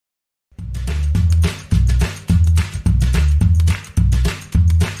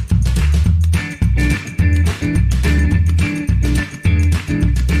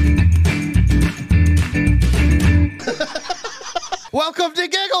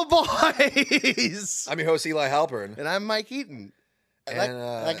Hello, boys! I'm your host, Eli Halpern. And I'm Mike Eaton. And,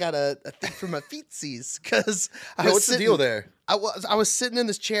 I got a thing for my feetsies because what's the deal there? I was sitting in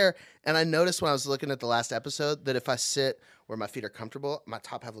this chair and I noticed when I was looking at the last episode that if I sit where my feet are comfortable, my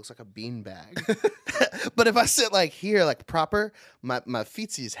top half looks like a beanbag. But if I sit like here, like proper, my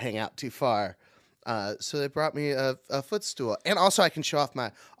feetsies hang out too far. So they brought me a footstool, and also I can show off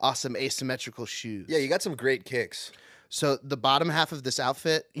my awesome asymmetrical shoes. Yeah, you got some great kicks. So the bottom half of this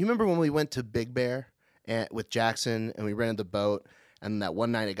outfit, you remember when we went to Big Bear with Jackson and we rented the boat, and that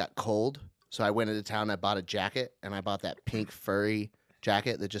one night it got cold, so I went into town and I bought a jacket, and I bought that pink furry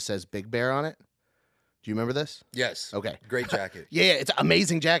jacket that just says Big Bear on it. Do you remember this? Yes. Okay. Great jacket. Yeah, it's an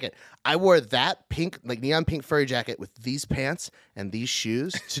amazing jacket. I wore that pink, like neon pink furry jacket with these pants and these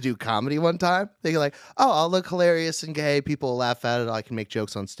shoes to do comedy one time. They go like, oh, I'll look hilarious and gay. People will laugh at it. I can make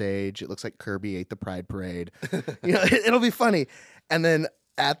jokes on stage. It looks like Kirby ate the Pride Parade. It'll be funny. And then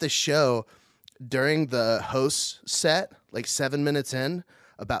at the show, during the host set, like 7 minutes in,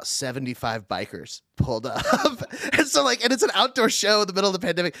 about 75 bikers pulled up. And so and it's an outdoor show in the middle of the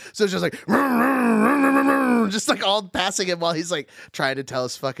pandemic. So it's just like, just like all passing him while he's like trying to tell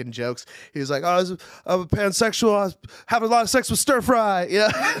his fucking jokes. He was like, I'm a pansexual. I was having a lot of sex with stir fry.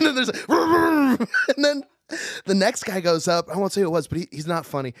 And then there's and then the next guy goes up. I won't say who it was, but he's not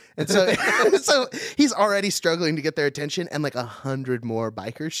funny. And so, so he's already struggling to get their attention. And like 100 more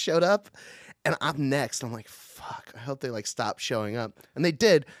bikers showed up. And I'm next. I'm like, fuck, I hope they stop showing up. And they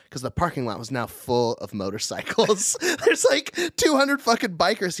did, because the parking lot was now full of motorcycles. There's 200 fucking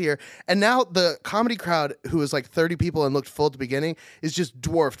bikers here. And now the comedy crowd, who was 30 people and looked full at the beginning, is just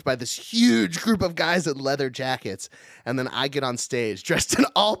dwarfed by this huge group of guys in leather jackets. And then I get on stage dressed in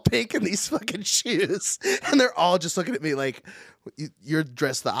all pink in these fucking shoes. And they're all just looking at me like, you're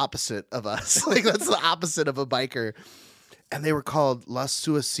dressed the opposite of us. That's the opposite of a biker. And they were called Las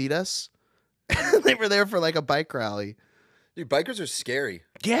Suicidas. They were there for a bike rally. Dude, bikers are scary.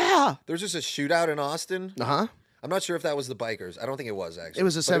 Yeah. There was just a shootout in Austin. Uh-huh. I'm not sure if that was the bikers. I don't think it was, actually. It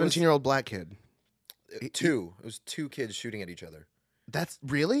was a 17-year-old black kid. It was two kids shooting at each other. That's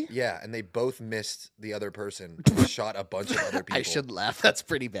really? Yeah, and they both missed the other person. Shot a bunch of other people. I shouldn't laugh. That's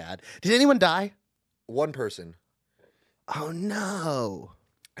pretty bad. Did anyone die? One person. Oh, no.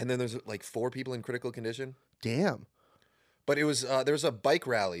 And then there's 4 people in critical condition. Damn. But it was there was a bike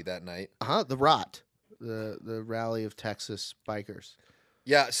rally that night. The ROT, the Rally of Texas Bikers.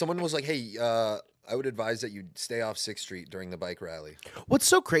 Yeah, someone was like, "Hey, I would advise that you stay off 6th Street during the bike rally." What's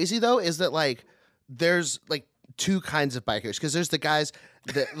so crazy though is that there's two kinds of bikers, because there's the guys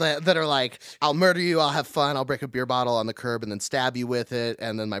that are like, I'll murder you, I'll have fun, I'll break a beer bottle on the curb and then stab you with it,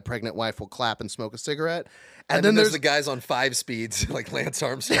 and then my pregnant wife will clap and smoke a cigarette. And then there's the guys on 5 speeds like Lance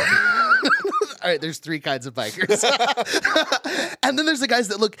Armstrong. All right, there's 3 kinds of bikers. And then there's the guys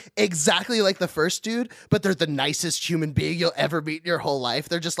that look exactly like the first dude, but they're the nicest human being you'll ever meet in your whole life.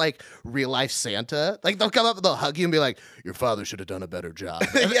 They're just like real life Santa. They'll come up and they'll hug you and be like, your father should have done a better job.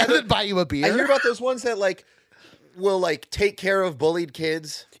 And then buy you a beer. I hear about those ones that will take care of bullied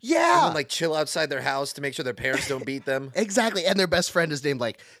kids. Yeah. And then chill outside their house to make sure their parents don't beat them. Exactly. And their best friend is named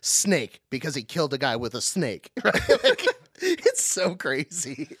Snake because he killed a guy with a snake. Right? It's so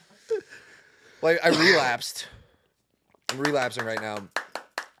crazy. I relapsed. I'm relapsing right now.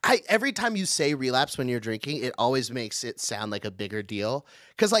 Every time you say relapse when you're drinking, it always makes it sound like a bigger deal.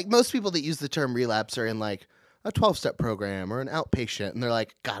 Because most people that use the term relapse are in a 12-step program or an outpatient, and they're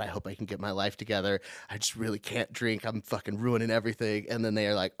like, God, I hope I can get my life together. I just really can't drink. I'm fucking ruining everything. And then they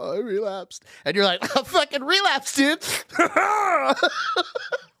are like, oh, I relapsed. And you're like, oh, fucking relapsed, dude.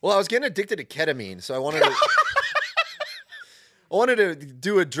 Well, I was getting addicted to ketamine, so I wanted to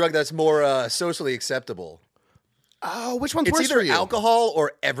do a drug that's more socially acceptable. Oh, which one's It's worse for either you? alcohol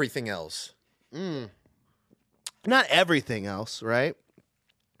or everything else. Not everything else, right?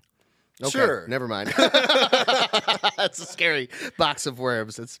 Okay, Sure. Never mind. That's a scary box of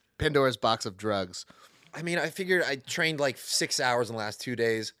worms. It's Pandora's box of drugs. I mean, I figured I trained 6 hours in the last 2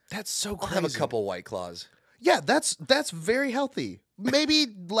 days. That's so I'll crazy. have a couple White Claws. Yeah, that's very healthy. Maybe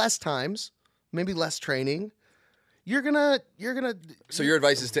less times, maybe less training. You're gonna. So your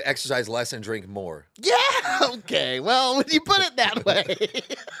advice is to exercise less and drink more. Yeah. Okay. Well, when you put it that way,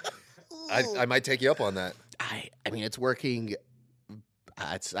 I might take you up on that. I mean, it's working.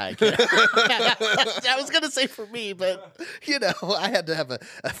 I can't. I was gonna say for me, but I had to have a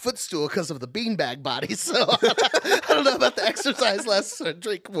footstool because of the beanbag body. So I don't know about the exercise less or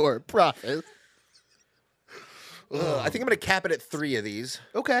drink more. Profit. I think I'm gonna cap it at 3 of these.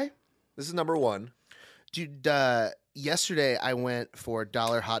 Okay. This is number 1. Dude, yesterday I went for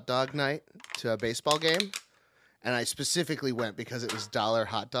dollar hot dog night to a baseball game, and I specifically went because it was dollar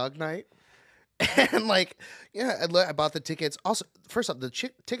hot dog night. And like, yeah, I bought the tickets. Also, first off, the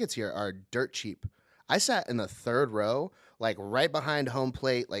tickets here are dirt cheap. I sat in the third row, like right behind home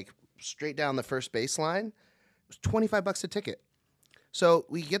plate, like straight down the first baseline. It was $25 a ticket. So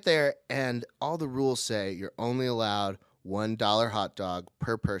we get there, and all the rules say you're only allowed $1 hot dog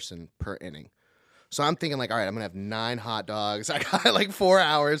per person per inning. So I'm thinking like, all right, I'm gonna have 9 hot dogs. I got like 4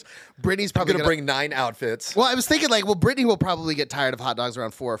 hours. Brittany's probably gonna bring 9 outfits. Well, I was thinking like, well, Brittany will probably get tired of hot dogs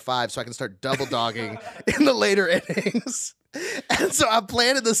around 4 or 5, so I can start double dogging in the later innings. And so I'm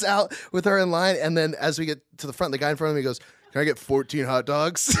planning this out with her in line, and then as we get to the front, the guy in front of me goes, "Can I get 14 hot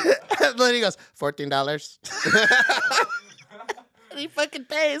dogs?" And then he goes, $14. And he fucking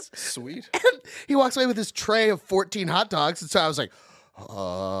pays. Sweet. And he walks away with this tray of 14 hot dogs, and so I was like,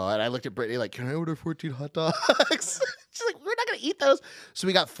 oh, and I looked at Brittany like, "Can I order 14 hot dogs?" She's like, "We're not going to eat those." So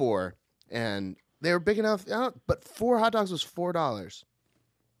we got 4, and they were big enough, but 4 hot dogs was $4.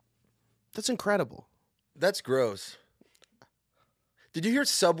 That's incredible. That's gross. Did you hear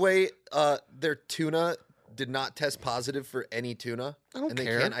Subway, their tuna did not test positive for any tuna? I don't and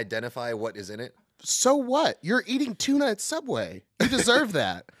care. they can't identify what is in it? So what? You're eating tuna at Subway. You deserve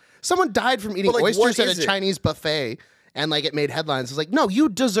that. Someone died from eating But, like, what oysters at is a it? Chinese buffet, and like it made headlines. It's like, no, you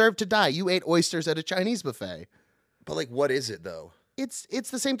deserve to die. You ate oysters at a Chinese buffet. But like, what is it though? It's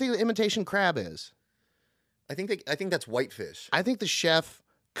the same thing that imitation crab is. I think that's whitefish. I think the chef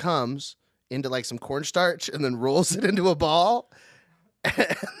comes into like some cornstarch and then rolls it into a ball.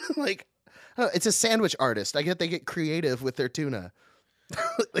 And, like, I don't know, it's a sandwich artist. I get they get creative with their tuna.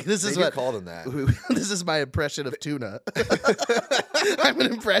 Like this is They do what call them that. This is my impression of tuna. I'm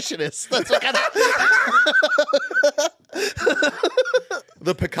an impressionist. That's what kind of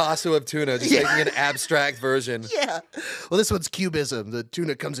The Picasso of tuna, just Yeah. making an abstract version. yeah. Well, this one's cubism. The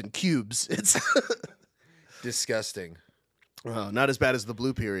tuna comes in cubes. It's Disgusting. oh, not as bad as the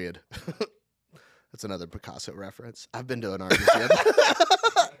Blue Period. That's another Picasso reference. I've been to an art museum.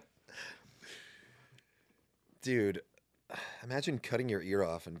 Dude, imagine cutting your ear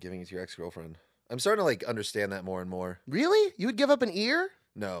off and giving it to your ex-girlfriend. I'm starting to like understand that more and more. Really? You would give up an ear?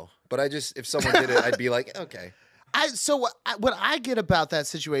 No, but if someone did it, I'd be like, okay. What I get about that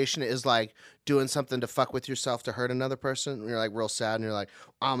situation is like doing something to fuck with yourself to hurt another person. And you're like real sad, and you're like,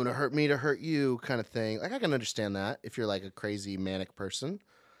 "I'm gonna hurt me to hurt you," kind of thing. Like I can understand that if you're like a crazy manic person.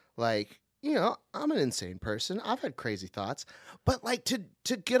 Like, you know, I'm an insane person. I've had crazy thoughts, but like to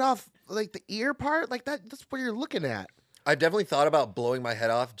get off like the ear part, like that's what you're looking at, I've definitely thought about blowing my head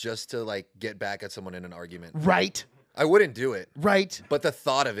off just to like get back at someone in an argument. right? I wouldn't do it, Right. but the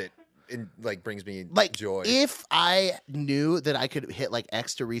thought of it like brings me Like joy. if I knew that I could hit like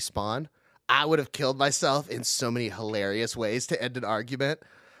X to respawn, I would have killed myself in so many hilarious ways to end an argument.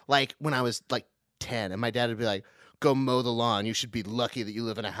 Like when I was like 10 and my dad would be like, "Go mow the lawn. You should be lucky that you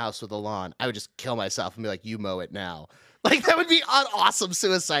live in a house with a lawn." I would just kill myself and be like, "You mow it now." Like that would be an awesome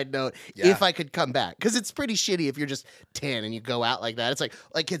suicide note Yeah. if I could come back. Because it's pretty shitty if you're just 10 and you go out like that. It's like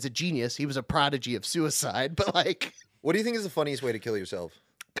kid's a genius. He was a prodigy of suicide, but like What do you think is the funniest way to kill yourself?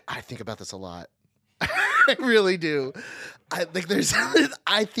 I think about this a lot. I really do. I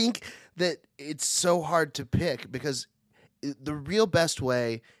think that it's so hard to pick because the real best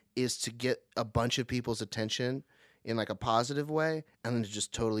way is to get a bunch of people's attention in like a positive way and then to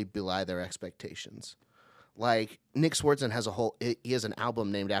just totally belie their expectations. Like Nick Swardson has he has an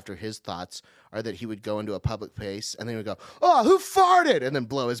album named after his thoughts are that he would go into a public place and then he would go, "Oh, who farted?" and then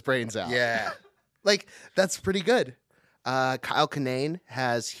blow his brains out. Yeah. Like that's pretty good. Kyle Kinane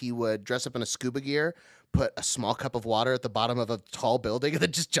he would dress up in a scuba gear, put a small cup of water at the bottom of a tall building, and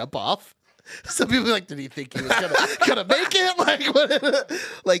then just jump off. Some people are like, did he think he was gonna make it? Like, what?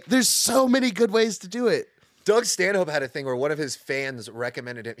 Like, there's so many good ways to do it. Doug Stanhope had a thing where one of his fans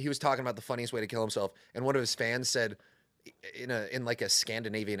recommended him. He was talking about the funniest way to kill himself, and one of his fans said, in like a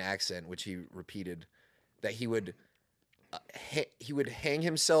Scandinavian accent, which he repeated, that he would hang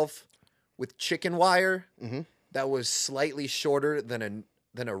himself with chicken wire that was slightly shorter than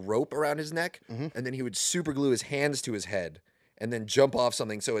a rope around his neck, and then he would super glue his hands to his head, and then jump off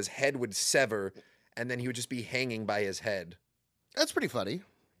something so his head would sever, and then he would just be hanging by his head. That's pretty funny.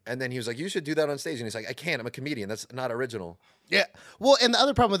 And then he was like, "You should do that on stage." And he's like, "I can't. I'm a comedian. That's not original." Yeah. Well, and the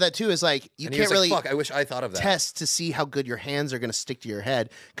other problem with that too is like you And he can't was really like, "Fuck, I wish I thought of that." test to see how good your hands are going to stick to your head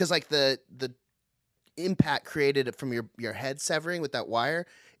because like the impact created from your head severing with that wire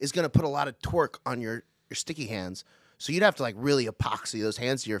is going to put a lot of torque on your sticky hands. So you'd have to like really epoxy those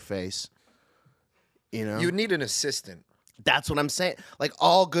hands to your face. You know, You need an assistant. that's what I'm saying. Like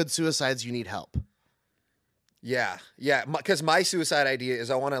all good suicides, you need help. Yeah, yeah. Because my suicide idea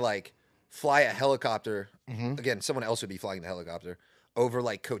is I want to like fly a helicopter again, someone else would be flying the helicopter over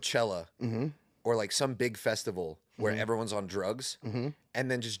like Coachella or like some big festival where everyone's on drugs,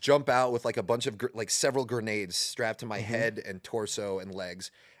 and then just jump out with like a bunch of like several grenades strapped to my head and torso and legs,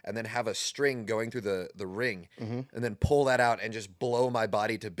 and then have a string going through the ring, and then pull that out and just blow my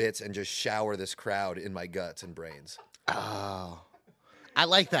body to bits and just shower this crowd in my guts and brains. Oh, I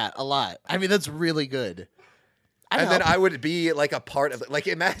like that a lot. I mean, that's really good. And then I would be like a part of it. Like,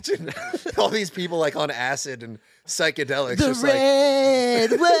 imagine all these people like on acid and psychedelics. The just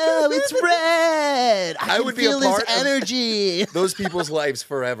red, whoa, it's red. I would can be a feel this part of- energy. those people's lives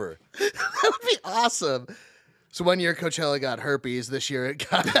forever. That would be awesome. So 1 year Coachella got herpes. This year it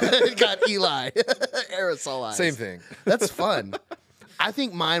got Eli aerosolized. Same thing. That's fun. I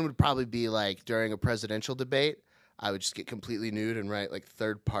think mine would probably be like during a presidential debate. I would just get completely nude and write like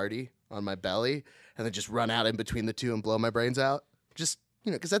third party on my belly, and then just run out in between the two and blow my brains out. Just,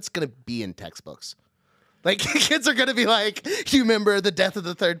 because that's going to be in textbooks. Like, kids are going to be like, you remember the death of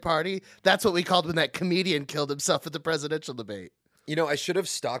the third party? That's what we called when that comedian killed himself at the presidential debate. I should have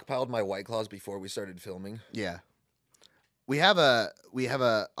stockpiled my White Claws before we started filming. Yeah. We have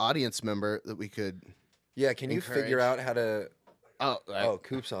a audience member that we could. Yeah, can you figure out how to... Oh,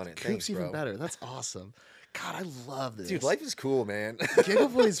 Coop's on it. Coop's Thanks, even bro. better. That's awesome. God, I love this. Dude, life is cool, man. Giggle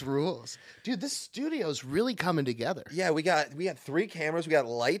Boys rules. Dude, this studio's really coming together. Yeah, we got 3 cameras. We got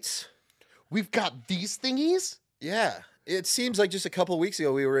lights. We've got these thingies. Yeah. It seems like just a couple weeks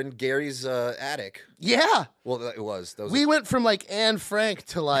ago we were in Gary's attic. Yeah. Well, it was. We went from like Anne Frank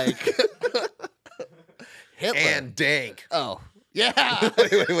to like Hitler. And Dank. Oh. Yeah.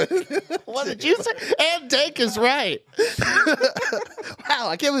 What did you say? And Dank is right. Wow,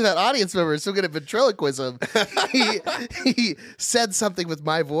 I can't believe that audience member is so good at ventriloquism. He said something with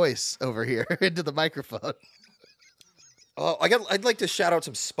my voice over here into the microphone. Oh, I'd like to shout out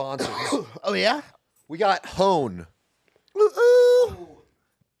some sponsors. Oh, yeah? We got Hone. Ooh.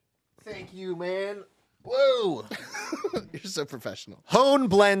 Thank you, man. Whoa. You're so professional.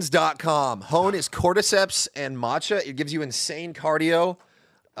 HoneBlends.com. Hone is cordyceps and matcha. It gives you insane cardio.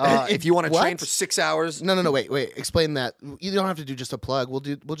 If you want to train for 6 hours. No, wait. Explain that. You don't have to do just a plug.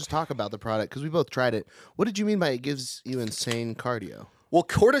 We'll just talk about the product because we both tried it. What did you mean by it gives you insane cardio? Well,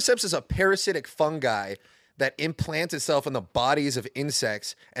 cordyceps is a parasitic fungi that implants itself in the bodies of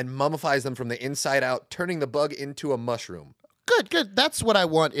insects and mummifies them from the inside out, turning the bug into a mushroom. Good. That's what I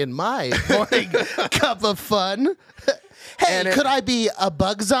want in my morning cup of fun. Hey, could I be a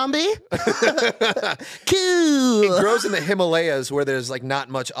bug zombie? Cool. It grows in the Himalayas where there's like not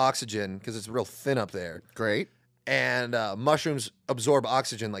much oxygen because it's real thin up there. Great. And mushrooms absorb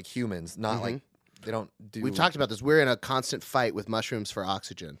oxygen like humans, not like they don't do. We've talked about this. We're in a constant fight with mushrooms for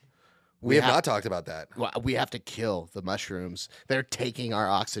oxygen. We have not talked about that. Well, we have to kill the mushrooms. They're taking our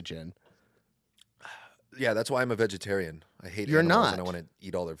oxygen. Yeah, that's why I'm a vegetarian. I hate You're animals not. and I want to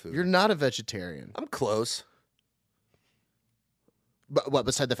eat all their food. You're not a vegetarian. I'm close. But what,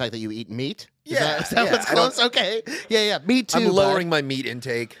 beside the fact that you eat meat? Yeah, Is that yeah, what's I don't- close? Okay. Yeah. Me too. I'm bud. lowering my meat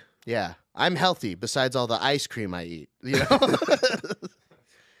intake. Yeah. I'm healthy besides all the ice cream I eat. You know?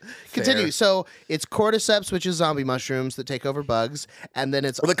 Continue. Fair. So it's cordyceps, which is zombie mushrooms that take over bugs, and then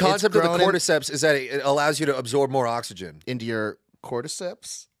it's Well, the concept of the grown in- cordyceps is that it allows you to absorb more oxygen. into your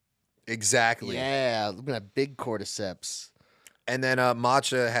cordyceps. Exactly. Yeah, look at that big cordyceps. And then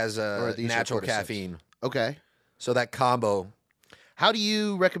matcha has Or these are natural cordyceps. caffeine. Okay. So that combo. How do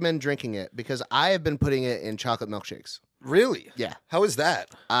you recommend drinking it? Because I have been putting it in chocolate milkshakes. Really? Yeah. How is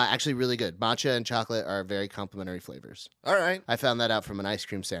that? Actually, really good. Matcha and chocolate are very complementary flavors. All right. I found that out from an ice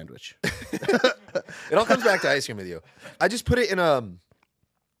cream sandwich. It all comes back to ice cream with you. I just put it in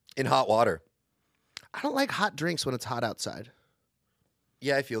hot water. I don't like hot drinks when it's hot outside.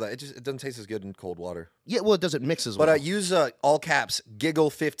 Yeah, I feel that. It doesn't taste as good in cold water. Yeah, well, it doesn't mix as well. But use all caps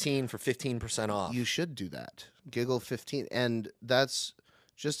Giggle15 for 15% off. You should do that. Giggle 15. And that's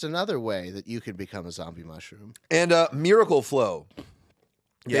just another way that you can become a zombie mushroom. And Miracle Flow.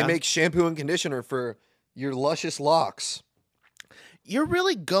 Yeah. They make shampoo and conditioner for your luscious locks. You're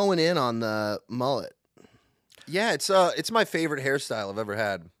really going in on the mullet. Yeah, it's my favorite hairstyle I've ever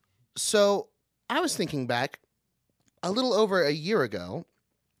had. So I was thinking back a little over a year ago.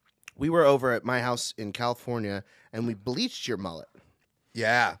 We were over at my house in California and we bleached your mullet.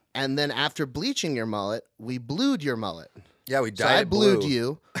 Yeah. And then after bleaching your mullet, we blued your mullet. Yeah, we So I dyed blued blue.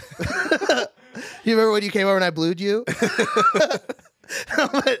 you. You remember when you came over and I blued you?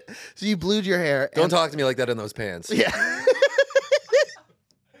 So you blued your hair. Don't and- talk to me like that in those pants. Yeah.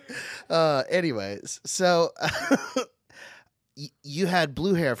 Anyways, so you had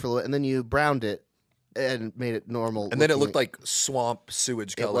blue hair for a little, and then you browned it and made it normal. And then it looking. looked like swamp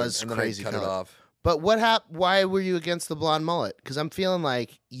sewage It color. was and then crazy I cut color. it off. But why were you against the blonde mullet? Because I'm feeling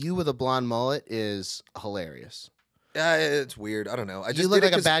like you with a blonde mullet is hilarious. It's weird. I don't know. I just You look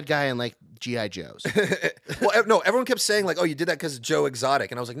did like a bad guy in like G.I. Joe's. Well, no, everyone kept saying like, "Oh, you did that because Joe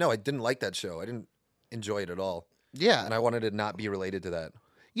Exotic," and I was like, "No, I didn't like that show. I didn't enjoy it at all." Yeah. And I wanted to not be related to that.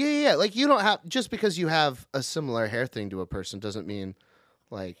 Yeah. Like you don't have just because you have a similar hair thing to a person doesn't mean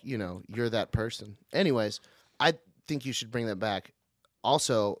like, you're that person. Anyways, I think you should bring that back.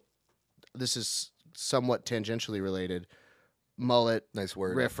 Also, this is somewhat tangentially related. Mullet, Nice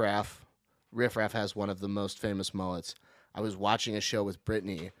word. riffraff. Riffraff has one of the most famous mullets. I was watching a show with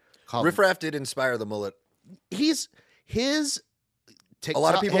Brittany called Riffraff did inspire the mullet. his A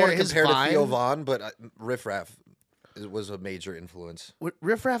lot of people hair want to is compare to fine. Theo Vaughn, but Riffraff was a major influence.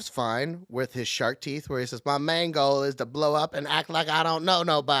 Riffraff's fine with his shark teeth, where he says, "My main goal is to blow up and act like I don't know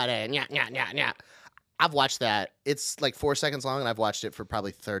nobody." Nya, nya, nya, nya. I've watched that. It's like 4 seconds long, and I've watched it for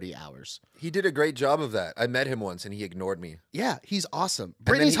probably 30 hours. He did a great job of that. I met him once, and he ignored me. Yeah, he's awesome. then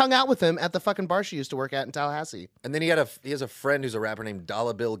Brittany's he- hung out with him at the fucking bar she used to work at in Tallahassee. And then he has a friend who's a rapper named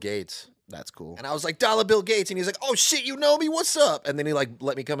Dollar Bill Gates. That's cool. And I was like, Dollar Bill Gates. And he's like, oh, shit, you know me? What's up? And then he, like,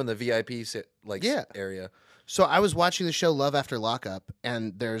 let me come in the VIP Yeah. area. So I was watching the show Love After Lockup,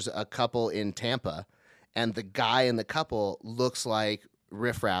 and there's a couple in Tampa, and the guy in the couple looks like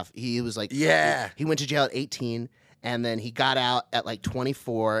Riffraff. He was like, Yeah. he went to jail at 18, and then he got out at like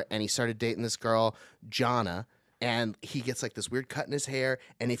 24, and he started dating this girl, Jonna, and he gets like this weird cut in his hair,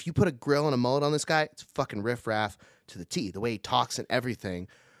 and if you put a grill and a mullet on this guy, it's fucking Riffraff to the T, the way he talks and everything.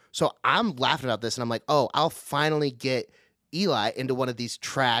 So I'm laughing about this, and I'm like, oh, I'll finally get Eli into one of these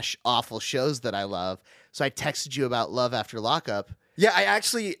trash, awful shows that I love. So I texted you about Love After Lockup. Yeah,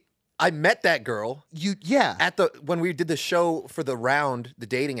 I met that girl Yeah. when we did the show for the Round, the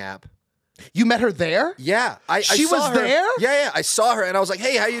dating app. You met her there? Yeah. She saw was her. there? Yeah. I saw her, and I was like,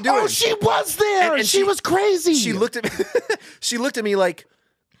 hey, how you doing? Oh, she was there. And she was crazy. She looked at me. She looked at me like,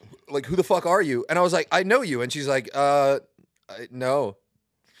 who the fuck are you? And I was like, I know you. And she's like, no.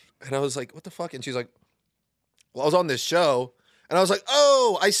 And I was like, what the fuck? And she's like, well, I was on this show. And I was like,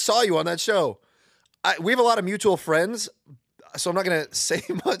 oh, I saw you on that show. We have a lot of mutual friends, so I'm not gonna say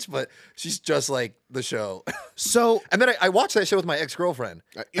much. But she's just like the show. So And then I watched that show with my ex-girlfriend.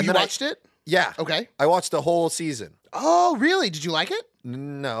 you And then watched it? Yeah. Okay. I watched the whole season. Oh, really? Did you like it?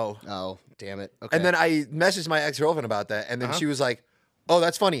 No. Oh, damn it. Okay. And then I messaged my ex-girlfriend about that, and then she was like, oh,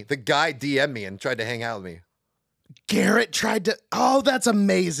 that's funny. The guy DM'd me and tried to hang out with me. Garrett tried to. Oh, that's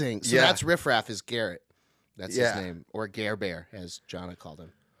amazing. So Yeah. that's Riffraff is Garrett. That's Yeah. his name, or Gare Bear, as Jonna called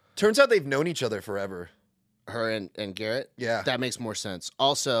him. Turns out they've known each other forever. Her and Garrett. Yeah. That makes more sense.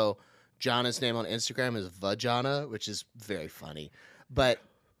 Also, Jonna's name on Instagram is Vajana, which is very funny. But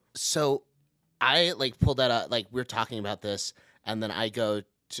so I like pulled that out. Like we're talking about this, and then I go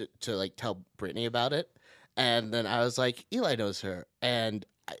to like tell Brittany about it, and then I was like, Eli knows her, and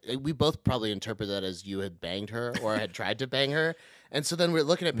we both probably interpret that as you had banged her or had tried to bang her. And so then we're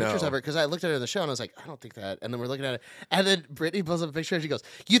looking at pictures No. of her because I looked at her in the show and I was like, I don't think that. And then we're looking at it, and then Brittany pulls up a picture and she goes,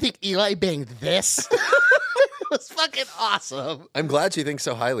 "You think Eli banged this?" It was fucking awesome. I'm glad she thinks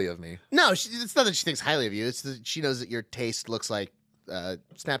so highly of me. No, it's not that she thinks highly of you. It's that she knows that your taste looks like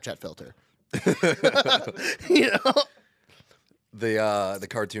Snapchat filter. You know, The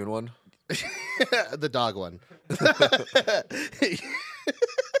cartoon one. the dog one.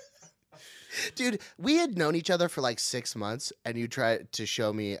 Dude, we had known each other for like 6 months, and you tried to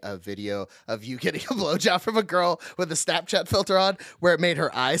show me a video of you getting a blowjob from a girl with a Snapchat filter on, where it made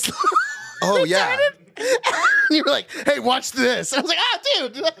her eyes. Oh yeah, And you were like, "Hey, watch this." And I was like, "Ah,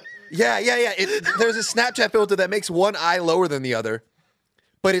 dude." yeah. There's a Snapchat filter that makes one eye lower than the other,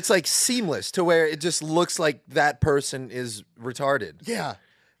 but it's like seamless to where it just looks like that person is retarded. Yeah.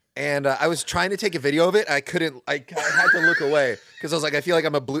 And I was trying to take a video of it. I couldn't. I had to look away because I was like, I feel like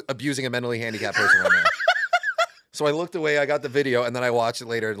I'm abusing a mentally handicapped person right now. So I looked away. I got the video, and then I watched it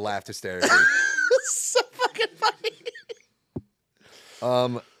later and laughed hysterically. So fucking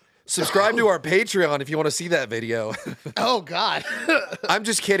funny. Subscribe to our Patreon if you want to see that video. Oh God. I'm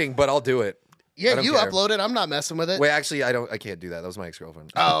just kidding, but I'll do it. I Yeah, don't you care. upload it. I'm not messing with it. Wait, actually, I can't do that. That was my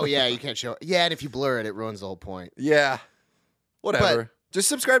ex-girlfriend. Oh yeah, you can't show. Yeah, and if you blur it, it ruins the whole point. Yeah. Whatever. Just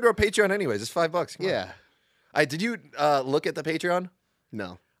subscribe to our Patreon anyways. It's $5. Come on. Yeah. Did you look at the Patreon?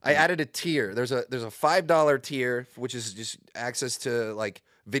 No. I added a tier. There's a $5 tier, which is just access to like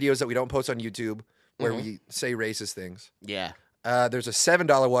videos that we don't post on YouTube where we say racist things. Yeah. There's a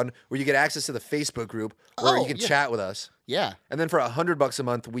 $7 one where you get access to the Facebook group where Oh, you can yeah. chat with us. Yeah. And then for $100 a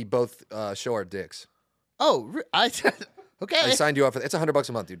month, we both show our dicks. Oh, okay. I signed you up for that. It's $100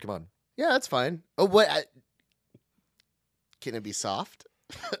 a month, dude. Come on. Yeah, that's fine. Oh, what? Can it be soft?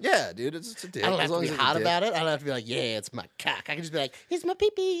 Yeah, dude, it's a dick. I don't as have to long be as it's a hot dick. about it. I don't have to be like, yeah, it's my cock. I can just be like, it's my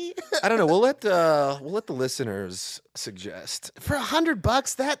pee-pee. I don't know. We'll let the listeners suggest. For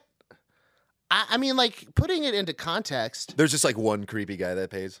 $100, that I mean, like, putting it into context, There's just like one creepy guy that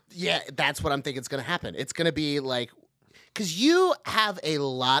pays. yeah, that's what I'm thinking is going to happen. It's going to be like, because you have a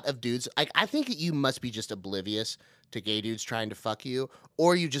lot of dudes. Like, I think you must be just oblivious to gay dudes trying to fuck you,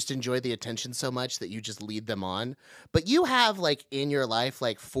 or you just enjoy the attention so much that you just lead them on. But you have, like, in your life,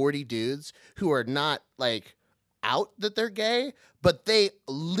 like 40 dudes who are not, like, out that they're gay, but they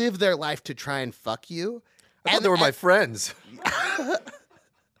live their life to try and fuck you. I thought they were my friends.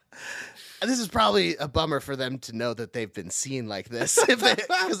 And this is probably a bummer for them to know that they've been seen like this,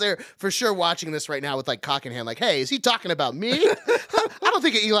 because they're for sure watching this right now with like cock in hand, like, "Hey, is he talking about me? I don't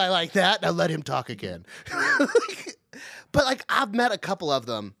think of Eli like that. Now let him talk again." But like, I've met a couple of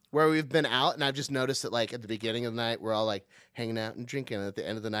them where we've been out, and I've just noticed that like at the beginning of the night we're all like hanging out and drinking, and at the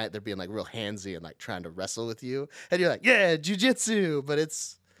end of the night they're being like real handsy and like trying to wrestle with you, and you're like, "Yeah, jujitsu," but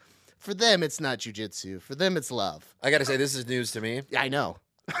it's for them it's not jujitsu. For them it's love. I gotta say, this is news to me. I know.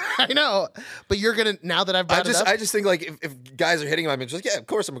 I know, but you're gonna now that I've brought it up. I just think like if guys are hitting on me, I'm just like, yeah, of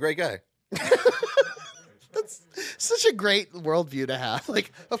course I'm a great guy. That's such a great worldview to have.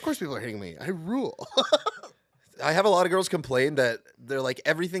 Like, of course people are hitting me. I rule. I have a lot of girls complain that they're like,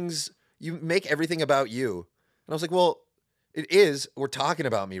 you make everything about you. And I was like, well, it is. We're talking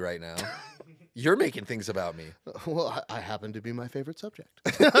about me right now. You're making things about me. Well, I happen to be my favorite subject.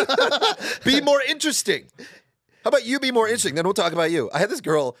 Be more interesting. How about you be more interesting? Then we'll talk about you. I had this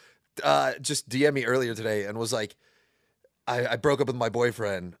girl just DM me earlier today and was like, I broke up with my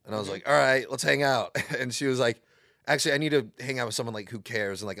boyfriend. And I was like, all right, let's hang out. And she was like, actually, I need to hang out with someone like who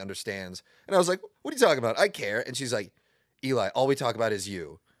cares and like understands. And I was like, what are you talking about? I care. And she's like, Eli, all we talk about is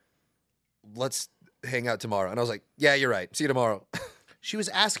you. Let's hang out tomorrow. And I was like, yeah, you're right. See you tomorrow. She was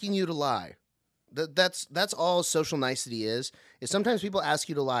asking you to lie. That's all social nicety is sometimes people ask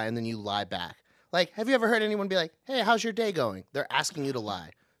you to lie and then you lie back. Like, have you ever heard anyone be like, hey, how's your day going? They're asking you to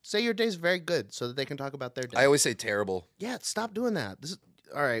lie. Say your day's very good so that they can talk about their day. I always say terrible. Yeah, stop doing that. This is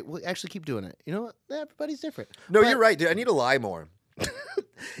all right. We'll actually keep doing it. You know what? Everybody's different. No, But you're right, dude. I need to lie more.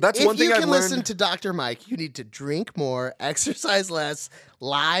 That's one if thing you I've can learned. listen to Dr. Mike, you need to drink more, exercise less,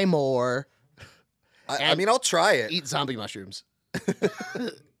 lie more, I mean, I'll try it. eat zombie mushrooms.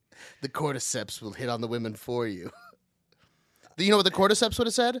 The cordyceps will hit on the women for you. You know what the cordyceps would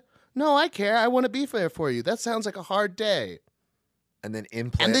have said? No, I care. I want to be there for you. That sounds like a hard day. And then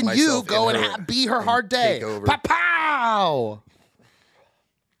implant And then you myself go in and her be her and hard day. take over. Pow!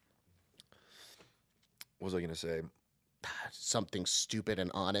 What was I gonna say? Something stupid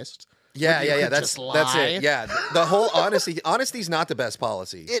and honest. Yeah, you yeah, yeah. could That's just lie. it. Yeah, the whole honesty's not the best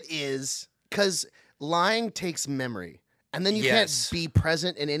policy. It is, because lying takes memory. And then you Yes. can't be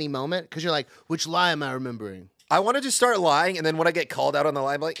present in any moment because you're like, which lie am I remembering? I want to just start lying, and then when I get called out on the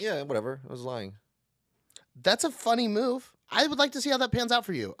lie, I'm like, yeah, whatever, I was lying. That's a funny move. I would like to see how that pans out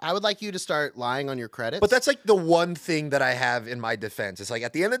for you. I would like you to start lying on your credits. But that's like the one thing that I have in my defense. It's like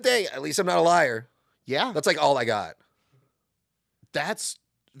at the end of the day, at least I'm not a liar. yeah, That's like all I got. that's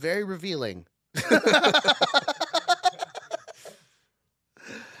very revealing.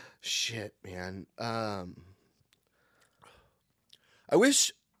 Shit, man. I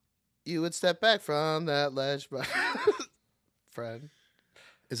wish. You would step back from that ledge, friend.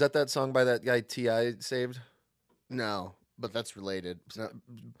 Is that song by that guy T.I. saved? No, but that's related. It's not-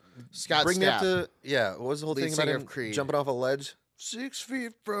 Scott Bring me up Stapp. to what was the whole Lead thing about singer him of Creed. jumping off a ledge? 6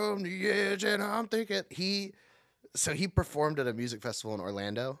 feet from the edge, and I'm thinking he performed at a music festival in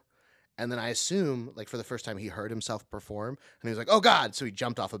Orlando, and then I assume like for the first time he heard himself perform, and he was like, "Oh God!" So he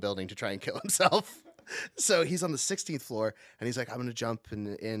jumped off a building to try and kill himself. So he's on the 16th floor, and he's like, "I'm gonna jump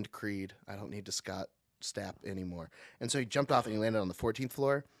and end Creed. I don't need to Scott Stapp anymore." And so he jumped off and he landed on the 14th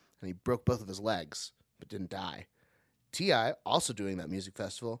floor, and he broke both of his legs, but didn't die. T.I., also doing that music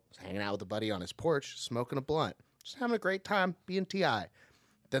festival, was hanging out with a buddy on his porch, smoking a blunt, just having a great time being T.I.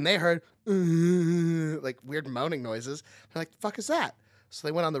 Then they heard like weird moaning noises. They're like, the fuck is that? So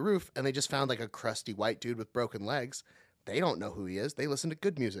they went on the roof and they just found like a crusty white dude with broken legs. They don't know who he is. They listen to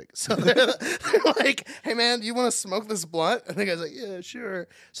good music. So they're like, hey man, you want to smoke this blunt? And the guy's like, yeah, sure.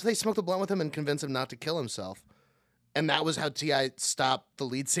 So they smoked the blunt with him and convinced him not to kill himself. And that was how T.I. stopped the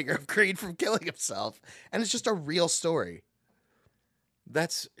lead singer of Creed from killing himself. And it's just a real story.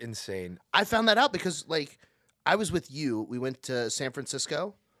 That's insane. I found that out because, like, I was with you. We went to San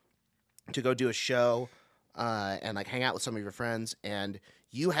Francisco to go do a show and, like, hang out with some of your friends. And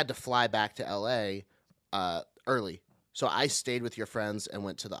you had to fly back to L.A. Early. So I stayed with your friends and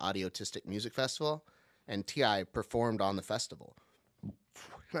went to the Audiotistic Music Festival. And T.I. performed on the festival.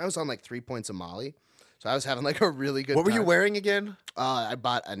 and I was on like 3 points of Molly. So I was having like a really good What were you time. wearing again? I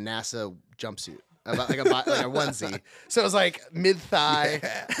bought a NASA jumpsuit. I bought like a onesie. So it was like mid-thigh,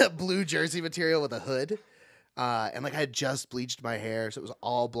 blue jersey material with a hood. And like I had just bleached my hair, so it was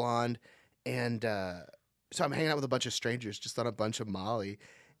all blonde. And so I'm hanging out with a bunch of strangers just on a bunch of Molly.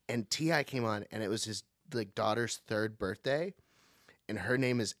 And T.I. came on, and it was his like daughter's 3rd birthday. And her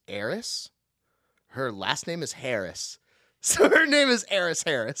name is Eris. Her last name is Harris. So her name is Eris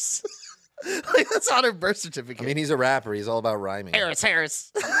Harris. Like that's on her birth certificate. I mean, he's a rapper. He's all about rhyming.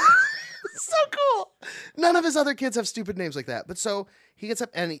 Harris. So cool. None of his other kids have stupid names like that. But so he gets up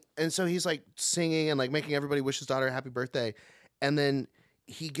and so he's like singing and like making everybody wish his daughter a happy birthday. And then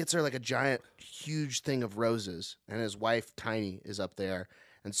he gets her like a giant, huge thing of roses. And his wife, Tiny, is up there.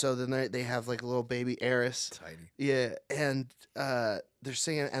 And so then they have like a little baby Eris. Tiny. Yeah. And they're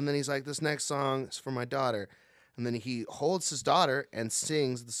singing. And then he's like, this next song is for my daughter. And then he holds his daughter and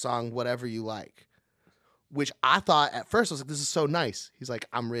sings the song Whatever You Like, which I thought at first, I was like, this is so nice. He's like,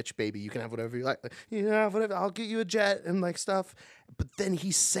 I'm rich, baby. You can have whatever you like. Yeah, whatever. I'll get you a jet and like stuff. But then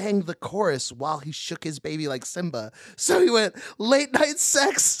he sang the chorus while he shook his baby like Simba. So he went, late night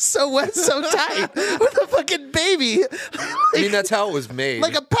sex, so wet, so tight, with a fucking baby. I mean, that's how it was made.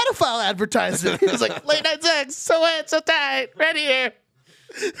 Like a pedophile advertisement. He was like, late night sex, so wet, so tight, right here.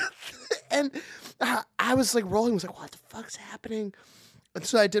 And I was like rolling, was like, what the fuck's happening? And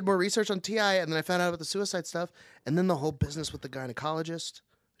so I did more research on T.I., and then I found out about the suicide stuff, and then the whole business with the gynecologist.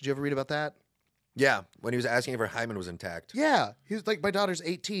 Did you ever read about that? Yeah, when he was asking if her hymen was intact. Yeah. He was like, my daughter's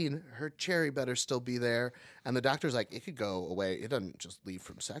 18. Her cherry better still be there. And the doctor's like, it could go away. It doesn't just leave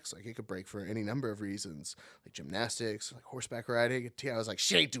from sex. Like, it could break for any number of reasons, like gymnastics, like horseback riding. And T.I. was like,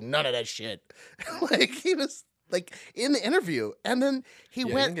 she ain't do none of that shit. Like, he was like in the interview. And then he He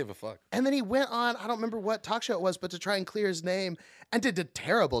went. didn't give a fuck. And then he went on, I don't remember what talk show it was, but to try and clear his name and did a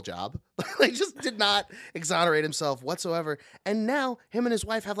terrible job. Like, just did not exonerate himself whatsoever. And now him and his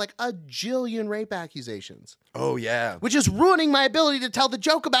wife have like a jillion rape accusations, Oh, yeah. which is ruining my ability to tell the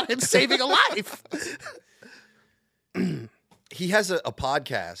joke about him saving a life. He has a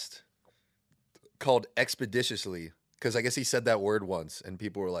podcast called Expeditiously, because I guess he said that word once, and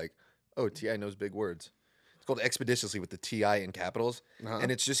people were like, oh, T.I. knows big words. It's called Expeditiously with the T.I. in capitals,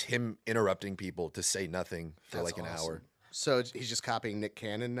 and it's just him interrupting people to say nothing for That's like an awesome. hour. So he's just copying Nick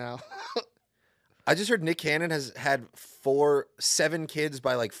Cannon now. I just heard Nick Cannon has had 7 kids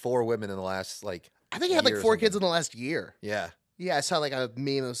by like 4 women in the last like I think he had like year or 4 kids something. in the last year. Yeah. Yeah, I saw like a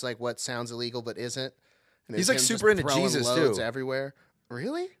meme that was like, what sounds illegal but isn't. And it He's, was like, him super just into throwing Jesus, loads too. everywhere.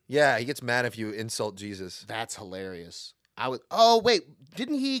 Really? Yeah, he gets mad if you insult Jesus. That's hilarious. Oh wait,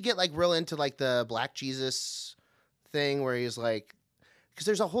 didn't he get like real into like the Black Jesus thing where he's like, because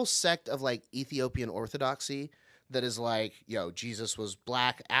there's a whole sect of like Ethiopian Orthodoxy that is like, yo, Jesus was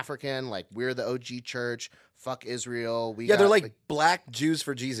black African, like we're the OG church, fuck Israel. Yeah, they're like black Jews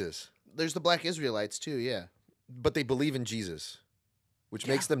for Jesus, there's the Black Israelites too, yeah. but they believe in Jesus, which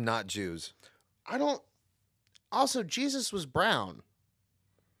makes them not Jews. Also, Jesus was brown.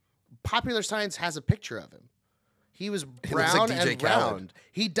 Popular Science has a picture of him. He was He looks brown like DJ and Khaled. round.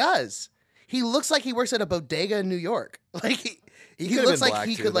 He does. He looks like he works at a bodega in New York. Like he could've looks been like black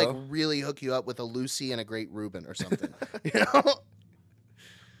he too, could like though. really hook you up with a Lucy and a great Reuben or something. You know?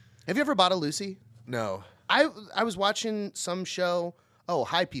 Have you ever bought a Lucy? No, I was watching some show. Oh,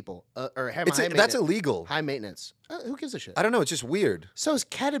 High People or High that's Maintenance. illegal. High Maintenance. Who gives a shit? I don't know. It's just weird. So is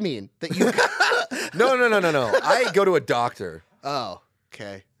ketamine that you. No. I go to a doctor Oh,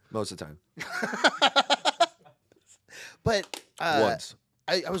 okay. most of the time. But Once.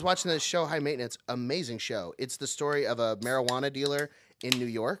 I was watching this show, High Maintenance, amazing show. It's the story of a marijuana dealer in New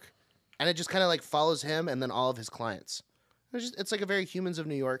York, and it just kind of like follows him and then all of his clients. It's like a very Humans of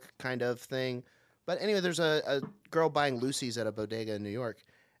New York kind of thing. But anyway, there's a girl buying Lucy's at a bodega in New York,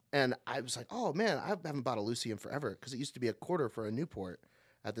 and I was like, oh man, I haven't bought a Lucy in forever because it used to be $0.25 for a Newport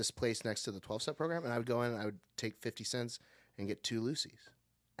at this place next to the 12-step program, and I would go in and I would take 50 cents and get 2 Lucy's.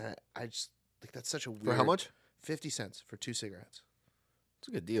 And I just like that's such a weird. For how much? 50 cents for 2 cigarettes. It's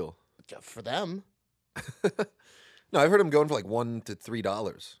a good deal. For them. No, I've heard them going for like $1 to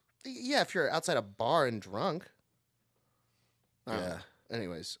 $3. Yeah, if you're outside a bar and drunk. Yeah.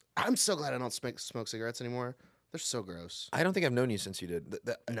 Anyways, I'm so glad I don't smoke cigarettes anymore. They're so gross. I don't think I've known you since you did.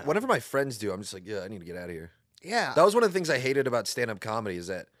 No. Whenever my friends do, I'm just like, yeah, I need to get out of here. Yeah. That was one of the things I hated about stand-up comedy is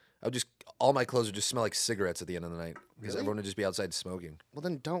that I would just all my clothes would just smell like cigarettes at the end of the night because Really? everyone would just be outside smoking. Well,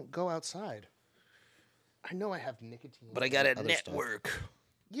 then don't go outside. I know I have nicotine. But I got and a other stuff. network.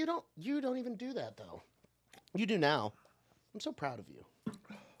 You don't even do that though. You do now. I'm so proud of you.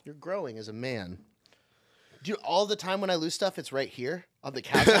 You're growing as a man. Dude, all the time when I lose stuff, it's right here on the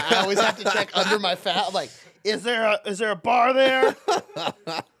couch. I always have to check under my fat. I'm like, is there a bar there?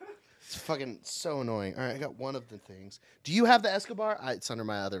 It's fucking so annoying. All right, I got one of the things. Do you have the Escobar? It's under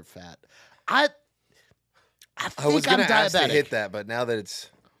my other fat. I was think I'm gonna ask to diabetic. hit that, but now that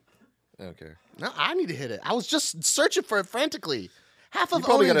it's okay, No, I need to hit it. I was just searching for it frantically. Half of you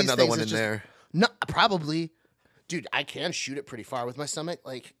probably owning got these another things one is in just- there. No, probably. Dude, I can shoot it pretty far with my stomach.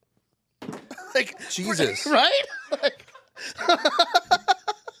 Like Jesus. right? Like,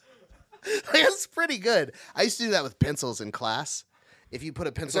 it's pretty good. I used to do that with pencils in class. If you put a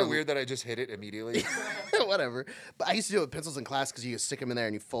Is pencil, that weird that I just hit it immediately? whatever. But I used to do it with pencils in class because you stick them in there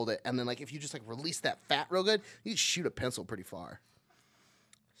and you fold it, and then like if you just like release that fat real good, you shoot a pencil pretty far.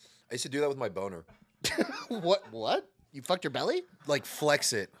 I used to do that with my boner. What? You fucked your belly? Like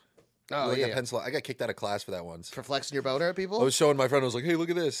flex it. Oh Like yeah. a pencil. I got kicked out of class for that once. For flexing your boner at people? I was showing my friend. I was like, "Hey, look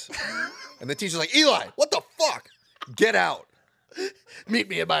at this," and the teacher's like, "Eli, what the fuck? Get out!" Meet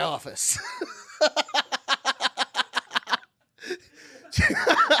me in my office.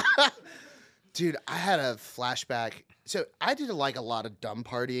 Dude, I had a flashback. So I did like a lot of dumb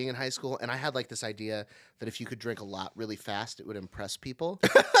partying in high school, and I had like this idea that if you could drink a lot really fast, it would impress people.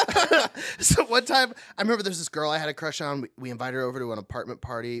 So one time, I remember there's this girl I had a crush on. We invited her over to an apartment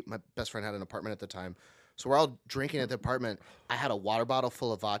party. My best friend had an apartment at the time. So we're all drinking at the apartment. I had a water bottle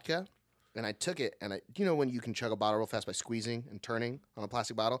full of vodka, and I took it, and you know when you can chug a bottle real fast by squeezing and turning on a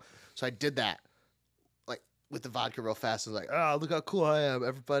plastic bottle? So I did that, like with the vodka real fast. I was like, oh, look how cool I am,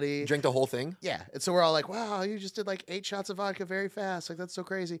 everybody. You drank the whole thing. Yeah. And so we're all like, wow, you just did like 8 shots of vodka very fast. Like, that's so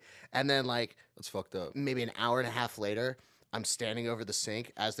crazy. And then, like, That's fucked up. maybe an hour and a half later, I'm standing over the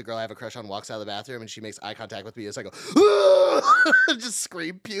sink as the girl I have a crush on walks out of the bathroom and she makes eye contact with me as I go, just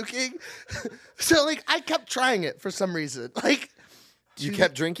scream puking. So, like, I kept trying it for some reason. Like, You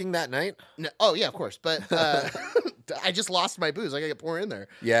kept drinking that night? no, oh, yeah, of course. But I just lost my booze. I got to get more in there.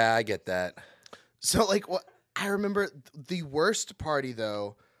 Yeah, I get that. So, like, what I remember the worst party,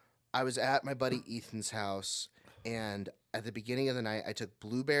 though, I was at my buddy Ethan's house, and at the beginning of the night, I took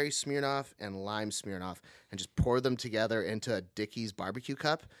blueberry Smirnoff and lime Smirnoff and just poured them together into a Dickies barbecue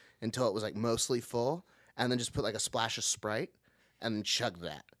cup until it was, like, mostly full, and then just put, like, a splash of Sprite and then chugged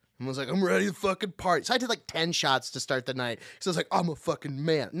that. And was like, I'm ready to fucking party. So I did, like, 10 shots to start the night. So I was like, I'm a fucking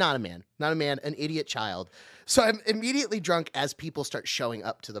man. Not a man. Not a man. An idiot child. So I'm immediately drunk as people start showing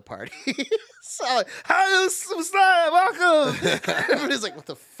up to the party. So I'm like, hi, what's up? Welcome. Everybody's like, what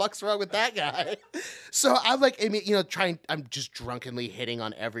the fuck's wrong with that guy? So I'm like, I'm just drunkenly hitting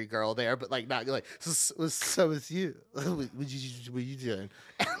on every girl there, but like not like, so with you. What you doing?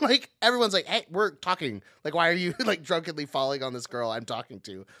 And like everyone's like, hey, we're talking. Like, why are you like drunkenly falling on this girl I'm talking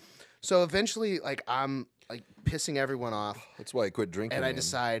to? So eventually, like, I'm like pissing everyone off. That's why I quit drinking. And I man.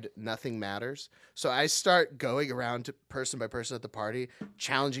 decide nothing matters. So I start going around to person by person at the party,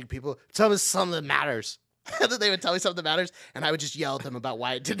 challenging people, tell me something that matters. And then they would tell me something that matters, and I would just yell at them about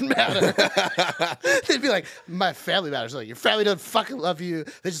why it didn't matter. They'd be like, my family matters. Like, your family doesn't fucking love you.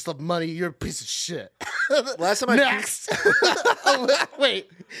 They just love money. You're a piece of shit. Last time I Next. Oh,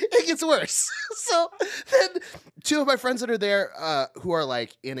 wait. It gets worse. So then 2 of my friends that are there who are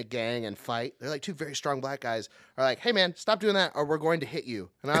like in a gang and fight, they're like 2 very strong black guys, are like, hey man, stop doing that or we're going to hit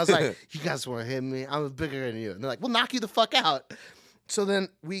you. And I was like, you guys want to hit me? I'm bigger than you. And they're like, we'll knock you the fuck out. So then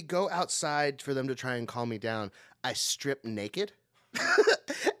we go outside for them to try and calm me down. I strip naked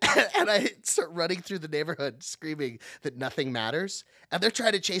and I start running through the neighborhood screaming that nothing matters. And they're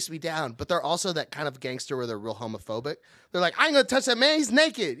trying to chase me down, but they're also that kind of gangster where they're real homophobic. They're like, I ain't gonna touch that man, he's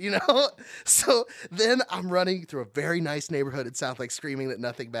naked, you know? So then I'm running through a very nice neighborhood in South Lake screaming that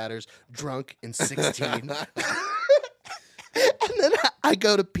nothing matters, drunk and 16. And then I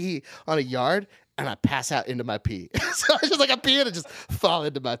go to pee on a yard and I pass out into my pee. So I just like I pee and I just fall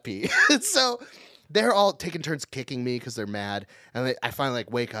into my pee. So they're all taking turns kicking me because they're mad. And I finally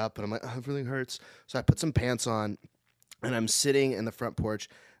like wake up and I'm like, oh, everything hurts. So I put some pants on and I'm sitting in the front porch.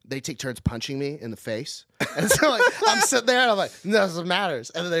 They take turns punching me in the face. And so like I'm sitting there and I'm like, nothing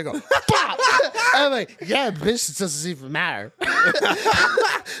matters. And then they go, pop! And I'm like, yeah, bitch, it doesn't even matter.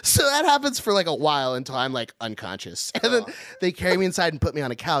 So that happens for like a while until I'm like unconscious. And then they carry me inside and put me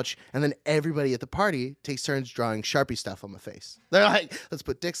on a couch. And then everybody at the party takes turns drawing Sharpie stuff on my face. They're like, let's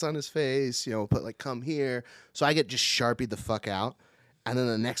put dicks on his face, we'll put like come here. So I get just Sharpied the fuck out. And then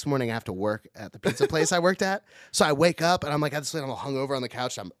the next morning I have to work at the pizza place I worked at. So I wake up and I'm like, I'm hungover on the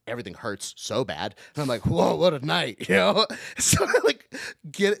couch. Everything hurts so bad. And I'm like, whoa, what a night, So I like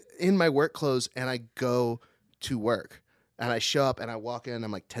get in my work clothes and I go to work. And I show up and I walk in.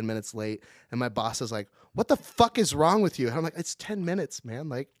 I'm like 10 minutes late. And my boss is like, what the fuck is wrong with you? And I'm like, it's 10 minutes, man.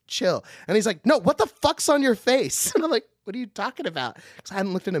 Like, chill. And he's like, no, what the fuck's on your face? And I'm like, what are you talking about? Because I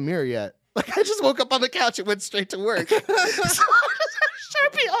hadn't looked in a mirror yet. Like, I just woke up on the couch and went straight to work. So I just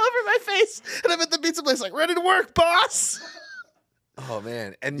had Sharpie all over my face. And I'm at the pizza place like, ready to work, boss. Oh,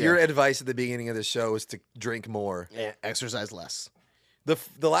 man. And your advice at the beginning of the show was to drink more. Yeah, exercise less. The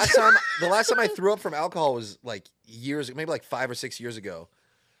last time I threw up from alcohol was like years, maybe like 5 or 6 years ago.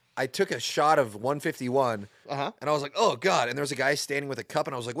 I took a shot of 151, and I was like, "Oh God!" And there was a guy standing with a cup,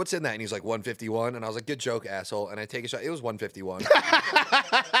 and I was like, "What's in that?" And he's like, "151," and I was like, "Good joke, asshole." And I take a shot. It was 151,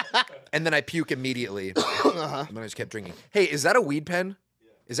 and then I puke immediately. And then I just kept drinking. Hey, is that a weed pen?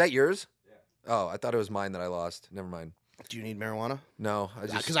 Yeah. Is that yours? Yeah. Oh, I thought it was mine that I lost. Never mind. Do you need marijuana? No, I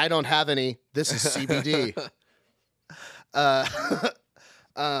just because I don't have any. This is CBD.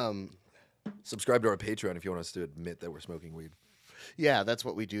 Subscribe to our Patreon if you want us to admit that we're smoking weed. Yeah, that's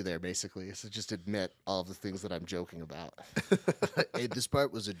what we do there, basically. Is to just admit all of the things that I'm joking about. Hey, this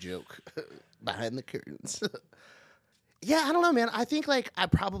part was a joke. Behind the curtains. Yeah, I don't know, man. I think, like, I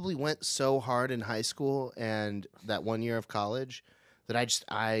probably went so hard in high school and that 1 year of college that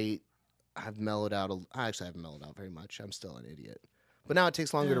I've mellowed out. I actually haven't mellowed out very much. I'm still an idiot. But now it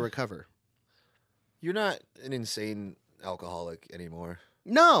takes longer to recover. You're not an insane alcoholic anymore.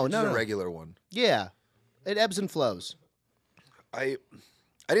 No, Just no. a regular one. Yeah. It ebbs and flows. I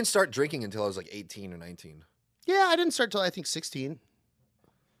didn't start drinking until I was like 18 or 19. Yeah, I didn't start till I think 16.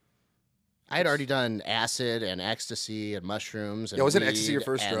 I had already done acid and ecstasy and mushrooms. And Yeah, wasn't weed ecstasy your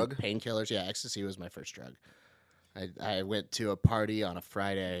first and drug? Painkillers. Yeah, ecstasy was my first drug. I went to a party on a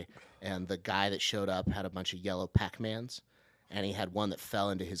Friday, and the guy that showed up had a bunch of yellow Pac-Mans, and he had one that fell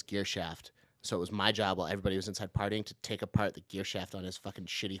into his gear shaft. So it was my job while everybody was inside partying to take apart the gear shaft on his fucking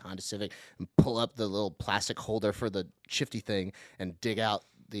shitty Honda Civic and pull up the little plastic holder for the shifty thing and dig out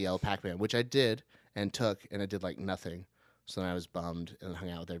the yellow Pac-Man, which I did and took, and it did like nothing. So then I was bummed and hung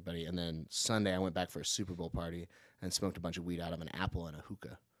out with everybody. And then Sunday I went back for a Super Bowl party and smoked a bunch of weed out of an apple and a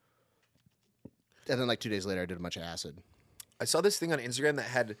hookah. And then like 2 days later I did a bunch of acid. I saw this thing on Instagram that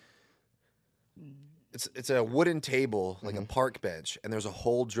had it's a wooden table, like a park bench, and there's a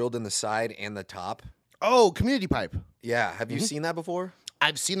hole drilled in the side and the top. Oh, community pipe. Yeah, have you seen that before?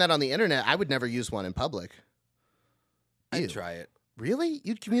 I've seen that on the internet. I would never use one in public. I'd Ew. try it. Really?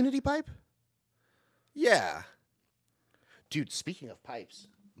 You'd community pipe? Yeah. Dude, speaking of pipes,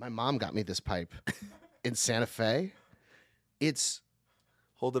 my mom got me this pipe in Santa Fe.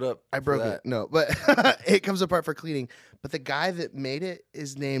 Hold it up. I broke it. No, but it comes apart for cleaning. But the guy that made it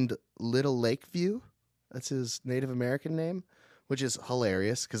is named Little Lakeview. That's his Native American name, which is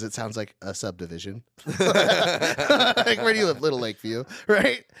hilarious because it sounds like a subdivision. Like, where do you live? Little Lakeview,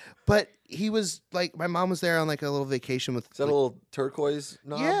 right? But he was like, my mom was there on like a little vacation with. Is that a little turquoise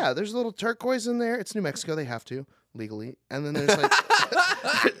knob? Yeah, there's a little turquoise in there. It's New Mexico. They have to legally. And then there's like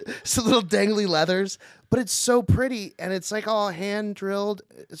some little dangly leathers. But it's so pretty. And it's like all hand drilled.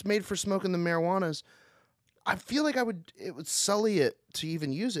 It's made for smoking the marijuanas. I feel like it would sully it to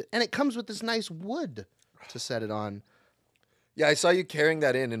even use it. And it comes with this nice wood to set it on. Yeah, I saw you carrying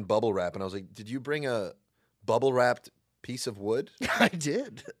that in bubble wrap, and I was like, did you bring a bubble wrapped piece of wood? I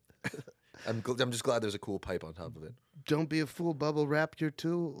did. I'm just glad there's a cool pipe on top of it. Don't be a fool, bubble wrap your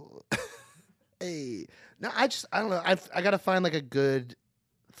tool. Hey. No, I don't know. I got to find like a good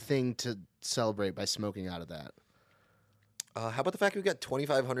thing to celebrate by smoking out of that. How about the fact we got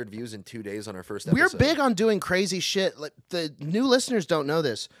 2,500 views in 2 days on our first episode? We're big on doing crazy shit. Like, the new listeners don't know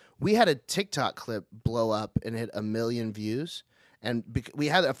this. We had a TikTok clip blow up and hit 1 million views. And we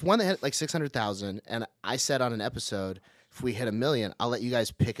had one that hit like 600,000. And I said on an episode, if we hit 1 million, I'll let you guys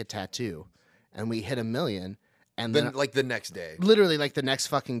pick a tattoo. And we hit 1 million. And then like the next day. Literally like the next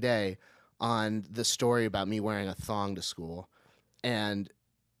fucking day on the story about me wearing a thong to school. And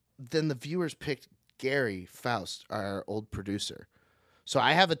then the viewers picked Gary Faust, our old producer. So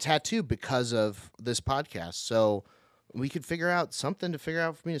I have a tattoo because of this podcast. So we could figure out something to figure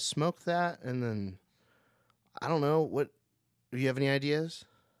out for me to smoke that. And then, I don't know, do you have any ideas?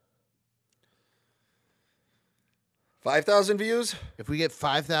 5,000 views? If we get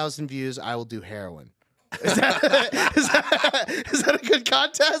 5,000 views, I will do heroin. Is that a good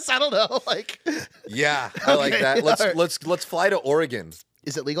contest? I don't know. Like, yeah, I like that. Let's fly to Oregon.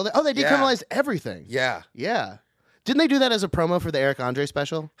 Is it legal there? Oh, they decriminalized everything. Yeah. Yeah. Didn't they do that as a promo for the Eric Andre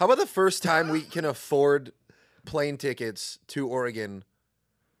special? How about the first time we can afford plane tickets to Oregon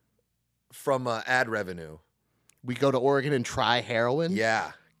from ad revenue? We go to Oregon and try heroin?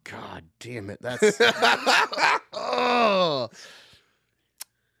 Yeah. God damn it. That's oh.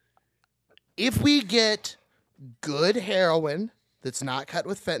 If we get good heroin that's not cut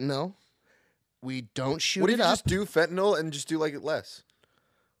with fentanyl. We don't shoot What if it you up. just do fentanyl and just do like it less?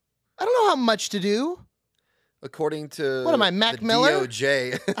 I don't know how much to do. According to What am I, Mac the Miller?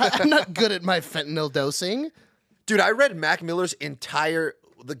 DOJ. I'm not good at my fentanyl dosing. Dude, I read Mac Miller's entire,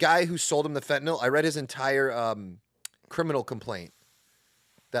 the guy who sold him the fentanyl, I read his entire criminal complaint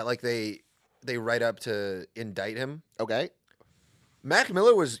that like they write up to indict him. Okay. Mac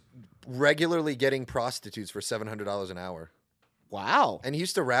Miller was regularly getting prostitutes for $700 an hour. Wow. And he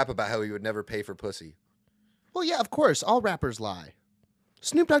used to rap about how he would never pay for pussy. Well, yeah, of course. All rappers lie.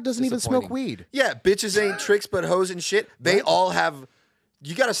 Snoop Dogg doesn't even smoke Disappointing. weed. Yeah, bitches ain't tricks but hoes and shit. They all have,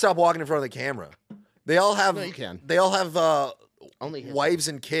 you got to stop walking in front of the camera. They all have, No, you can. They all have Only his. wives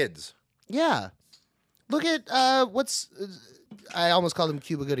and kids. Yeah. Look at I almost called him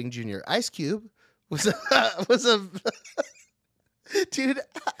Cuba Gooding Jr. Ice Cube was a dude.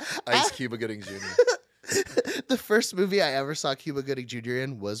 Ice Cuba Gooding Jr. The first movie I ever saw Cuba Gooding Jr.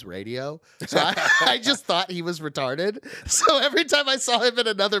 in was Radio. So I just thought he was retarded. So every time I saw him in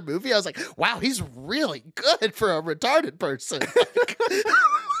another movie, I was like, wow, he's really good for a retarded person.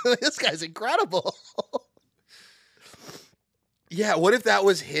 This guy's incredible. Yeah, what if that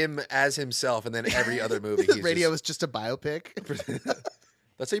was him as himself and then every other movie? He's Radio was just a biopic.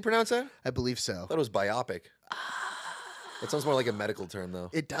 That's how you pronounce that? I believe so. I thought it was biopic. That sounds more like a medical term, though.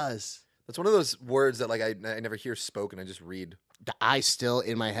 It does. That's one of those words that like I never hear spoken. I just read. I still,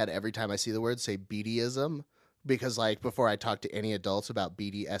 in my head, every time I see the word, say BDism. Because, like, before I talked to any adults about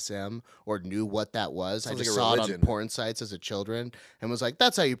BDSM or knew what that was, Sounds I just like a saw it on religion. porn sites as a children and was like,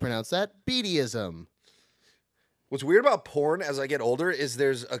 that's how you pronounce that? BDism. What's weird about porn as I get older is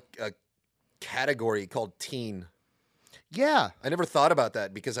there's a category called teen. Yeah. I never thought about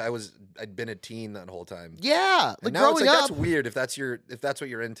that because I'd been a teen that whole time. Yeah. And Like, now it's growing like up, that's weird if that's what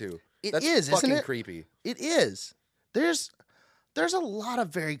you're into. It That's is, fucking isn't it? creepy. it is. There's a lot of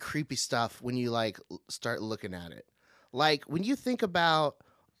very creepy stuff when you, like, start looking at it. Like, when you think about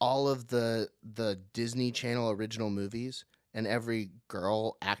all of the Disney Channel original movies and every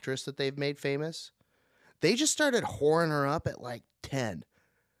girl actress that they've made famous, they just started whoring her up at like 10.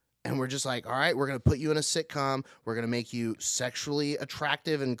 And we're just like, all right, we're going to put you in a sitcom. We're going to make you sexually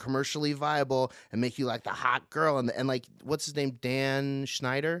attractive and commercially viable and make you like the hot girl. And like, what's his name? Dan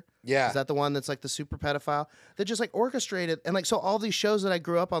Schneider? Yeah. Is that the one that's like the super pedophile? That just like orchestrated. And like, so all these shows that I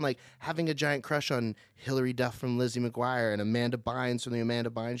grew up on, like having a giant crush on Hilary Duff from Lizzie McGuire and Amanda Bynes from the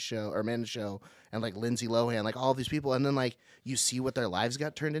Amanda Bynes show or Amanda show and like Lindsay Lohan, like all these people. And then like you see what their lives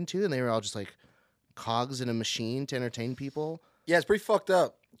got turned into and they were all just like cogs in a machine to entertain people. Yeah, it's pretty fucked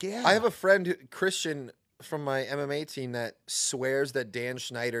up. Yeah. I have a friend, Christian, from my MMA team that swears that Dan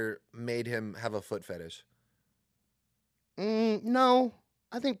Schneider made him have a foot fetish. No,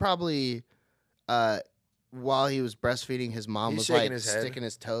 I think probably while he was breastfeeding, his mom He's was shaking like his head. sticking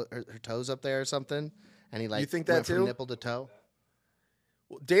his her toes up there or something, and he like You think that went from too? nipple to toe.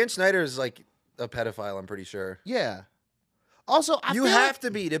 Well, Dan Schneider is like a pedophile, I'm pretty sure. Yeah. Also, I You feel have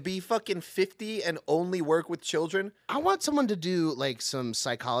like to be fucking 50 and only work with children. I want someone to do like some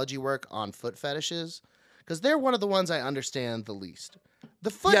psychology work on foot fetishes because they're one of the ones I understand the least.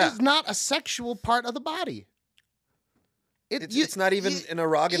 The foot Yeah. is not a sexual part of the body. It's not even an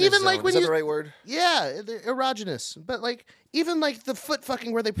erogenous even zone. like when Is that you- the right word? Yeah, they're erogenous, but like even like the foot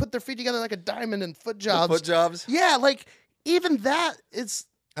fucking where they put their feet together like a diamond and foot jobs. Foot jobs. Yeah, like even that it's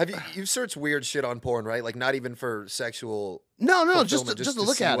Have you've searched weird shit on porn, right? Like not even for sexual no, fulfillment, just to to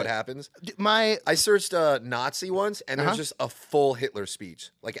look see at what it. happens. My I searched Nazi once, and there's just a full Hitler speech,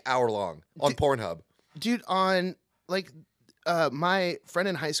 like an hour long, on Pornhub. dude on like my friend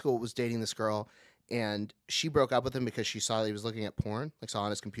in high school was dating this girl and she broke up with him because she saw that he was looking at porn, like saw on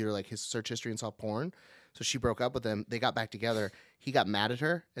his computer like his search history and saw porn. So she broke up with him. They got back together. He got mad at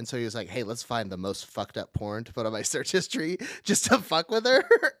her, and so he was like, "Hey, let's find the most fucked up porn to put on my search history just to fuck with her."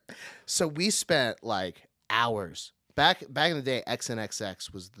 So we spent like hours. Back in the day,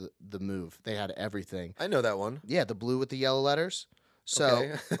 XNXX was the move. They had everything. I know that one. Yeah, the blue with the yellow letters.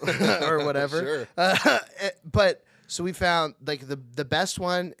 So Okay. or whatever. Sure. But so we found like the best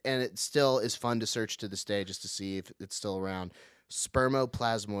one, and it still is fun to search to this day just to see if it's still around.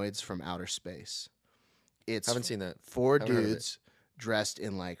 Spermoplasmoids from outer space. It's Haven't seen that. four Haven't heard of it. dudes dressed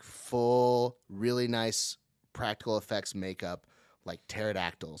in like full, really nice practical effects makeup, like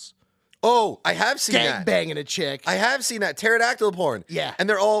pterodactyls. Oh, I have seen Gang that. banging a chick. I have seen that pterodactyl porn. Yeah. And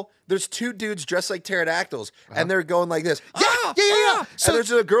there's two dudes dressed like pterodactyls, and they're going like this. Yeah. So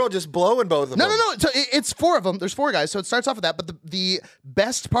there's a girl just blowing both of them. No. So it's four of them. There's four guys. So it starts off with that. But the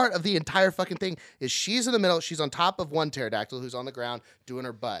best part of the entire fucking thing is she's in the middle. She's on top of one pterodactyl who's on the ground doing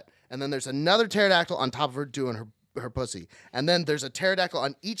her butt. and then there's another pterodactyl on top of her doing her pussy. And then there's a pterodactyl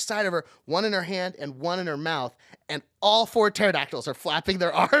on each side of her, one in her hand and one in her mouth. And all 4 pterodactyls are flapping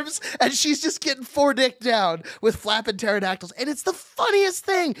their arms, and she's just getting 4 dick down with flapping pterodactyls. And it's the funniest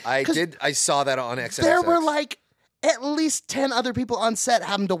thing. I saw that on XNXX. There were like at least 10 other people on set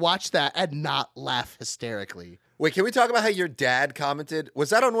having to watch that and not laugh hysterically. Wait, can we talk about how your dad commented? Was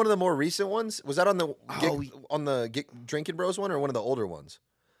that on one of the more recent ones? Was that on the Drinking Bros one or one of the older ones?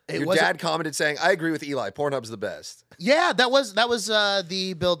 Your dad commented saying, "I agree with Eli. Pornhub's the best." Yeah, that was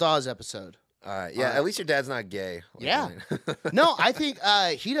the Bill Dawes episode. All right. Yeah, at least your dad's not gay. Yeah. No, I think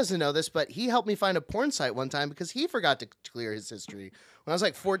he doesn't know this, but he helped me find a porn site one time because he forgot to clear his history. When I was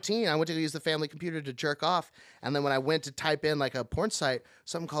like 14, I went to use the family computer to jerk off. And then when I went to type in like a porn site,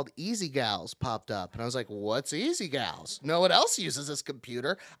 something called Easy Gals popped up. And I was like, what's Easy Gals? No one else uses this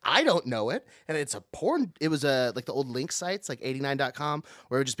computer. I don't know it. And it's a porn. It was like the old link sites, like 89.com,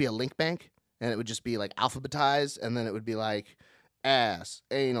 where it would just be a link bank. And it would just be like alphabetized. And then it would be like ass,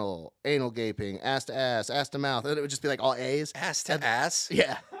 anal gaping, ass to mouth. And it would just be like all A's. Ass to ass?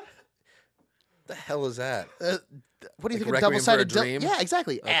 Yeah. The hell is that? What do you Like think of Requiem for a double-sided Dream? Yeah,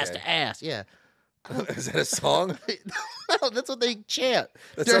 exactly. Okay. Ass to ass, yeah. Is that a song? No, that's what they chant.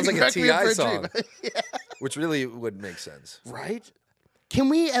 That during sounds like a Requiem for T.I. Dream. song. Yeah. Which really would make sense. Right? Can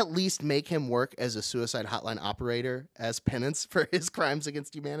we at least make him work as a suicide hotline operator as penance for his crimes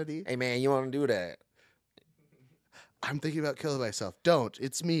against humanity? Hey, man, you want to do that? I'm thinking about killing myself. Don't.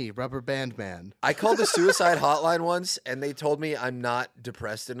 It's me, Rubber Band Man. I called the suicide hotline once, and they told me I'm not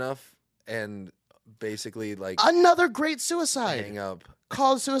depressed enough, and basically, like, Another great suicide. hang up.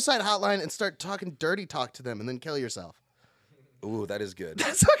 Call the suicide hotline and start talking dirty talk to them and then kill yourself. Ooh, that is good.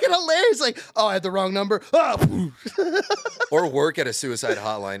 That's fucking hilarious. Like, oh, I had the wrong number. Oh. Or work at a suicide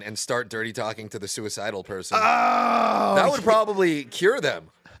hotline and start dirty talking to the suicidal person. Oh, That would probably cure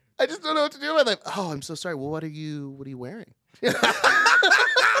them. I just don't know what to do with it. Oh, I'm so sorry. Well, what are you wearing?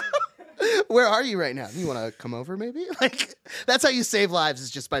 Where are you right now? You want to come over maybe? Like, that's how you save lives, is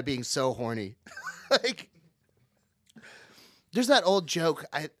just by being so horny. Like, there's that old joke.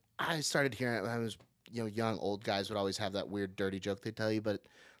 I started hearing it when I was, young. Old guys would always have that weird dirty joke they tell you, but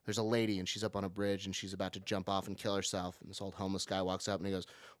there's a lady and she's up on a bridge and she's about to jump off and kill herself. And this old homeless guy walks up and he goes,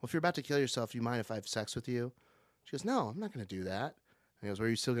 well, if you're about to kill yourself, do you mind if I have sex with you? She goes, no, I'm not going to do that. And he goes, well, are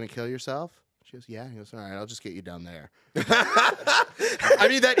you still going to kill yourself? She goes, yeah. He goes, all right, I'll just get you down there. I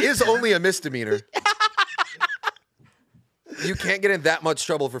mean, that is only a misdemeanor. You can't get in that much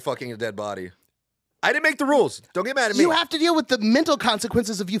trouble for fucking a dead body. I didn't make the rules. Don't get mad at me. You have to deal with the mental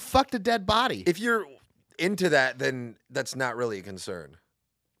consequences of you fucked a dead body. If you're into that, then that's not really a concern.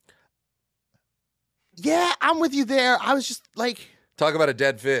 Yeah, I'm with you there. I was just like, Talk about a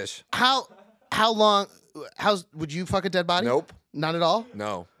dead fish. how would you fuck a dead body? Nope. Not at all?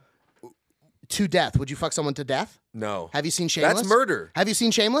 No. To death. Would you fuck someone to death? No. Have you seen Shameless? That's murder. Have you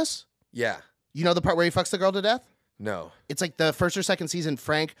seen Shameless? Yeah. You know the part where he fucks the girl to death? No. It's like the first or second season.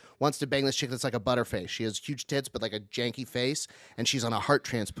 Frank wants to bang this chick that's like a butterface. She has huge tits, but like a janky face, and she's on a heart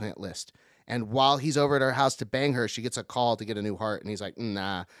transplant list. And while he's over at her house to bang her, she gets a call to get a new heart, and he's like,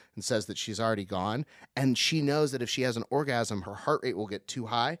 nah, and says that she's already gone. And she knows that if she has an orgasm, her heart rate will get too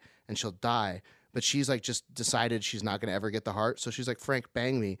high, and she'll die. But she's like just decided she's not going to ever get the heart. So she's like, Frank,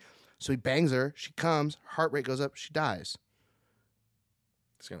 bang me. So he bangs her. She comes. Heart rate goes up. She dies.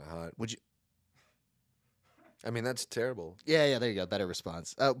 It's kind of hot. Would you? I mean, that's terrible. Yeah. There you go. Better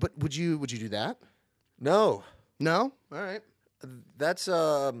response. But would you do that? No. No. All right. That's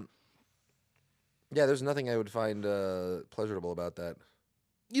yeah. There's nothing I would find pleasurable about that.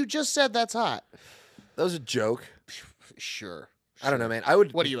 You just said that's hot. That was a joke. Sure. I don't know, man. I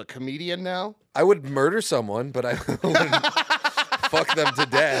would. What are you, a comedian now? I would murder someone, but I wouldn't fuck them to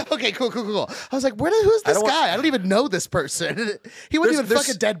death. Okay, cool. I was like, who's this guy? I don't even know this person. He wouldn't even fuck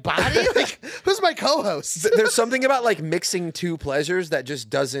a dead body? Like, who's my co-host? There's something about like mixing two pleasures that just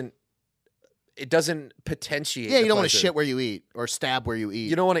doesn't potentiate. Yeah, the you don't want to pleasure. shit where you eat or stab where you eat.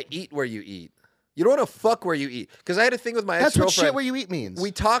 You don't want to eat where you eat. You don't want to fuck where you eat. Because I had a thing with my That's what ex-girlfriend. shit where you eat means.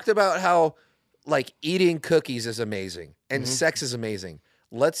 We talked about how like eating cookies is amazing and sex is amazing.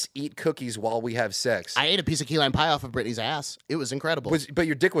 Let's eat cookies while we have sex. I ate a piece of key lime pie off of Brittany's ass. It was incredible. But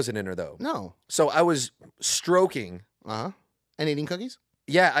your dick wasn't in her though. No. So I was stroking. Uh-huh. And eating cookies?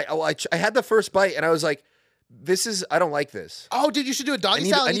 Yeah, I had the first bite and I was like, I don't like this. Oh, dude, you should do a doggy I need-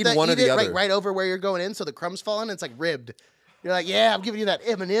 style. I and need eat one or eat the it other. right over where you're going in so the crumbs fall in. It's like ribbed. You're like, yeah, I'm giving you that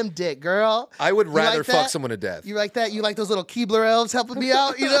M&M dick, girl. I would You rather like fuck that? someone to death. You like that? You like those little Keebler elves helping me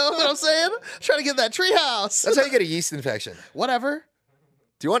out? You know what I'm saying? Trying to get that treehouse. That's how you get a yeast infection. Whatever.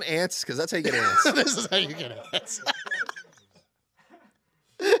 Do you want ants? Because that's how you get ants. This is how you get ants.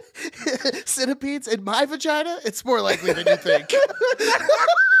 Centipedes in my vagina? It's more likely than you think.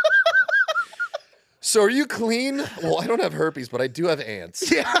 So are you clean? Well, I don't have herpes, but I do have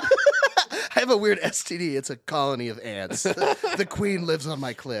ants. Yeah. I have a weird STD. It's a colony of ants. The queen lives on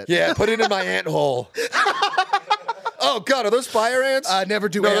my clit. Yeah, put it in my ant hole. Oh, God, are those fire ants? Never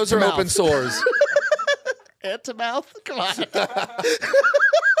do No, ant those to are mouth. open sores. Ant to mouth? Come on.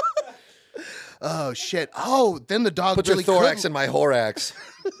 Oh, shit. Oh, then the dog Put really your thorax could. in my thorax.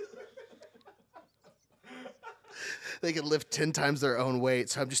 They can lift 10 times their own weight,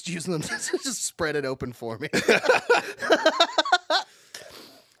 so I'm just using them to just spread it open for me.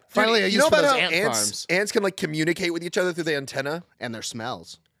 Finally, I you use know for about those how ant farms. ants can like communicate with each other through the antenna? And their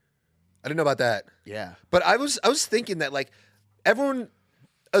smells. I didn't know about that. Yeah. But I was thinking that like everyone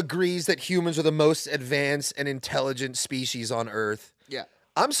agrees that humans are the most advanced and intelligent species on Earth. Yeah.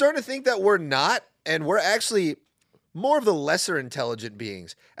 I'm starting to think that we're not, and we're actually more of the lesser intelligent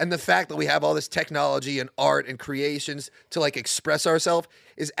beings. And the fact that we have all this technology and art and creations to like express ourselves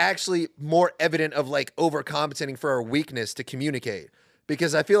is actually more evident of like overcompensating for our weakness to communicate.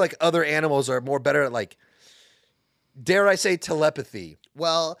 Because I feel like other animals are more better at like, dare I say, telepathy.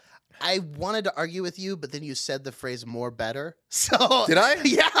 Well, I wanted to argue with you, but then you said the phrase more better. So Did I?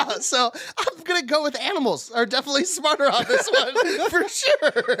 Yeah. So I'm going to go with animals are definitely smarter on this one for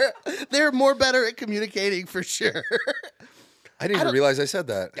sure. They're more better at communicating for sure. I didn't even realize I said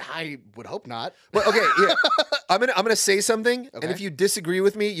that. I would hope not. But okay, yeah. I'm gonna say something, and Okay. if you disagree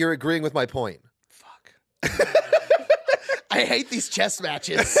with me, you're agreeing with my point. Fuck. I hate these chess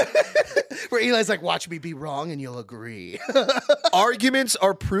matches where Eli's like, watch me be wrong and you'll agree. Arguments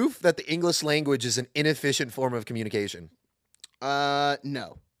are proof that the English language is an inefficient form of communication.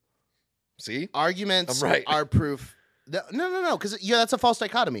 No. See? Arguments I'm right. are proof. No, because that's a false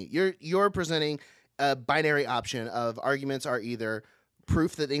dichotomy. You're presenting a binary option of arguments are either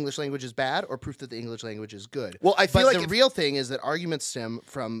proof that the English language is bad or proof that the English language is good. Well, I feel but like the real thing is that arguments stem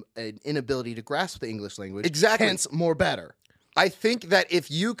from an inability to grasp the English language. Exactly. Hence, more better. I think that if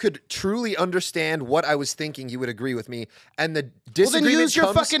you could truly understand what I was thinking, you would agree with me. And the Well, then disagreement use your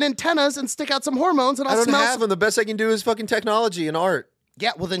comes, fucking antennas and stick out some hormones, and I I'll don't smell. have them. The best I can do is fucking technology and art.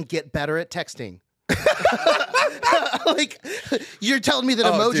 Yeah, well then get better at texting. Like, you're telling me that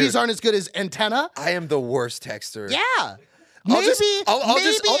Oh, emojis dude. aren't as good as antenna? I am the worst texter. Yeah. I'll Maybe, just- I'll maybe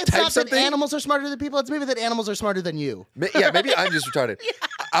just- I'll it's type not something. that animals are smarter than people. It's maybe that animals are smarter than you. Yeah, maybe I'm just retarded.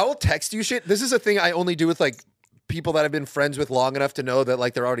 I will text you shit. This is a thing I only do with like people that I've been friends with long enough to know that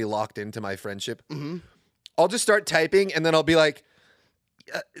like they're already locked into my friendship. Mm-hmm. I'll just start typing and then I'll be like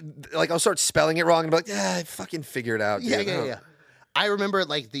I'll start spelling it wrong and be like, yeah, I fucking figure it out. Dude. Yeah. I remember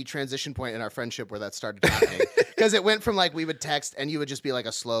like the transition point in our friendship where that started happening because it went from like we would text and you would just be like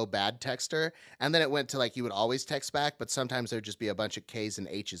a slow bad texter, and then it went to like you would always text back, but sometimes there'd just be a bunch of K's and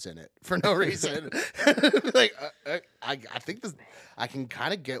H's in it for no reason. Like I think this, I can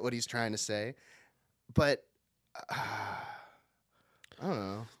kind of get what he's trying to say, but I don't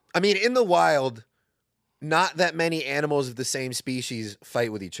know. I mean, in the wild, not that many animals of the same species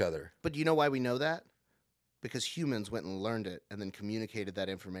fight with each other. But you know why we know that? Because humans went and learned it and then communicated that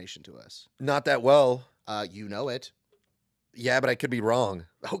information to us. Not that well. You know it. Yeah, but I could be wrong.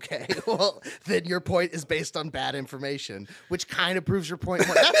 Okay, well, then your point is based on bad information, which kind of proves your point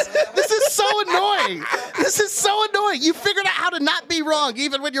more. This is so annoying. This is so annoying. You figured out how to not be wrong,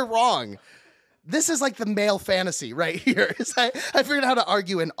 even when you're wrong. This is like the male fantasy right here. I figured out how to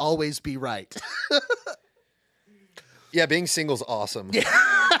argue and always be right. Yeah, being single's awesome. Yeah.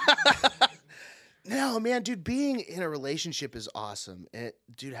 No, man, dude, being in a relationship is awesome. And,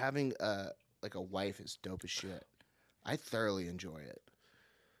 dude, having like a wife is dope as shit. I thoroughly enjoy it.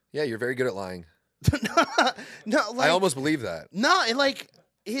 Yeah, you're very good at lying. No, like, I almost believe that. no,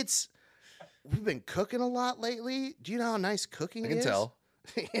 we've been cooking a lot lately. Do you know how nice cooking I is? can tell.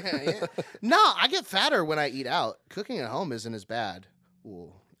 Yeah. No, I get fatter when I eat out. Cooking at home isn't as bad.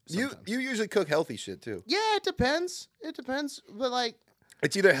 Ooh, You sometimes. usually cook healthy shit too. Yeah, it depends. It depends. But like,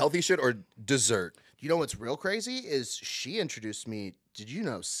 It's either healthy shit or dessert. you know what's real crazy is she introduced me. Did you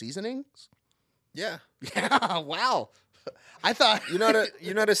know seasonings? Yeah. Yeah. Wow. I thought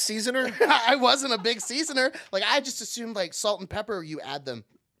You're not a seasoner? I wasn't a big seasoner. Like I just assumed like salt and pepper. You add them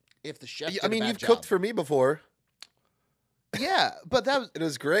if the chef. I did a mean, bad you've job. cooked for me before. Yeah, but that was It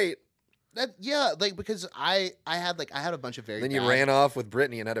was great. like because I had a bunch of very. Then you bad- ran off with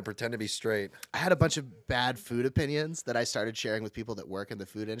Brittany and had to pretend to be straight. I had a bunch of bad food opinions that I started sharing with people that work in the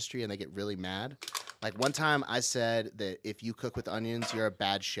food industry, and they get really mad. Like one time, I said that if you cook with onions, you're a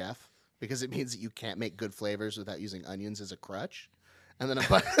bad chef because it means that you can't make good flavors without using onions as a crutch. And then,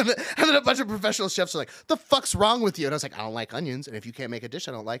 and then a bunch of professional chefs are like, the fuck's wrong with you? And I was like, I don't like onions. And if you can't make a dish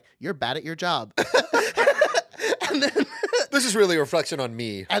I don't like, you're bad at your job. And then This is really a reflection on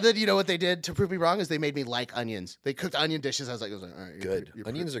me. And then you know what they did to prove me wrong is they made me like onions. They cooked onion dishes. I was like, all right, Good.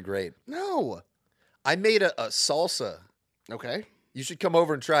 Onions are great. No. I made a salsa. Okay. You should come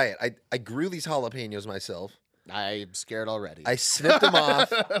over and try it. I grew these jalapenos myself. I'm scared already. I snipped them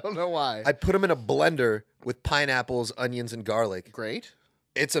off. I don't know why. I put them in a blender with pineapples, onions, and garlic. Great.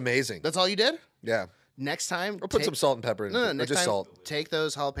 It's amazing. That's all you did? Yeah. Next time, Or put some salt and pepper in No, it. Or next just time, salt. take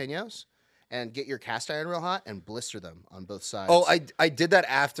those jalapenos and get your cast iron real hot and blister them on both sides. Oh, I did that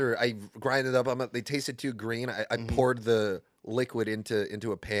after I grinded up. They tasted too green. I poured the liquid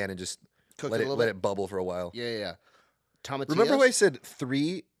into a pan and just Cooked let it a little let bit? it bubble for a while. Yeah. Tomatillos. Remember how I said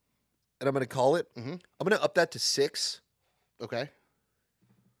 3 and I'm going to call it? Mhm. I'm going to up that to 6 Okay.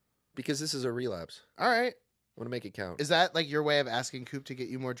 because this is a relapse. All right. I'm going to make it count. Is that like your way of asking Coop to get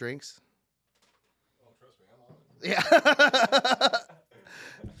you more drinks? Oh, trust me, I'm on it. Yeah.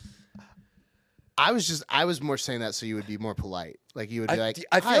 I was more saying that so you would be more polite. Like you would be like,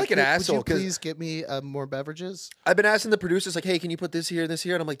 I feel "Hi, like an Coop, asshole Would you 'cause- please get me more beverages? I've been asking the producers, like, hey, can you put this here and this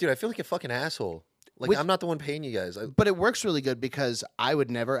here? And I'm like, dude, I feel like a fucking asshole. Like, With- I'm not the one paying you guys. But it works really good because I would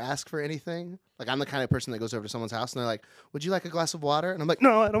never ask for anything. Like I'm the kind of person that goes over to someone's house and they're like, "Would you like a glass of water?" And I'm like,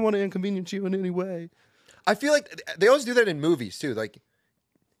 "No, I don't want to inconvenience you in any way." I feel like they always do that in movies, too. Like,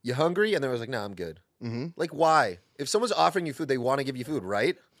 you hungry? And they're always like, no, I'm good. Mm-hmm. Like, why? If someone's offering you food, they want to give you food,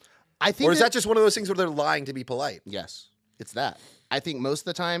 right? I think Or is that just one of those things where they're lying to be polite? yes, it's that. I think most of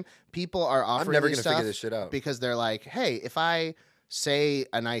the time people are offering never these gonna figure stuff this shit out. because they're like, "Hey, if I say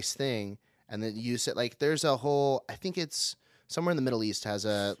a nice thing and then you say like, there's a whole. I think it's somewhere in the Middle East has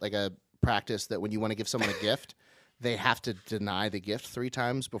a practice that when you want to give someone a gift, they have to deny the gift 3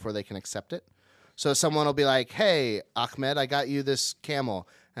 times before they can accept it. So someone will be like, "Hey, Ahmed, I got you this camel,"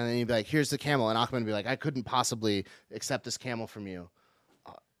 and then you'd be like, "Here's the camel," and Ahmed would be like, "I couldn't possibly accept this camel from you."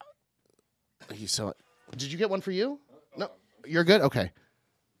 So, did you get one for you? No, you're good. Okay.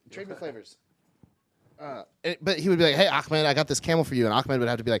 Trade me flavors. But he would be like, "Hey, Ahmed, I got this camel for you," and Ahmed would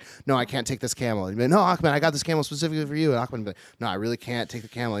have to be like, "No, I can't take this camel." He'd be like, "No, Ahmed, I got this camel specifically for you," and Ahmed would be like, "No, I really can't take the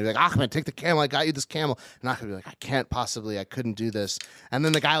camel." He'd be like, "Ahmed, take the camel. I got you this camel," and Ahmed would be like, "I can't possibly. I couldn't do this." And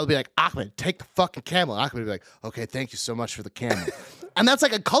then the guy would be like, "Ahmed, take the fucking camel," and Ahmed would be like, "Okay, thank you so much for the camel." And that's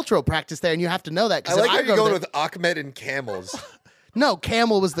like a cultural practice there, and you have to know that. I like how go you're going there- with Ahmed and camels. No,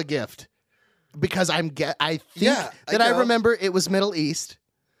 camel was the gift. Because I think Yeah, I that I know. remember it was Middle East,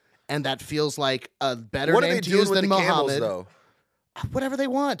 and that feels like a better What are name they to doing use with than the camels, Mohammed. though? Whatever they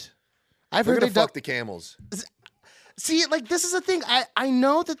want. I've They're heard going they to fuck don't. the camels. See, like this is the thing. I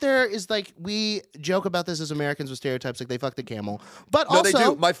know that there is like we joke about this as Americans with stereotypes, like they fuck the camel, but No, also they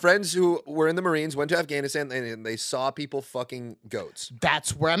do. My friends who were in the Marines went to Afghanistan and they saw people fucking goats.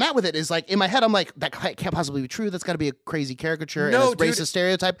 that's where I'm at with it. Is like in my head, I'm like that can't possibly be true. That's got to be a crazy caricature No, and a dude. racist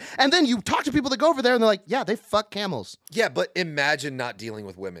stereotype. And then you talk to people that go over there and they're like, yeah, they fuck camels. Yeah, but imagine not dealing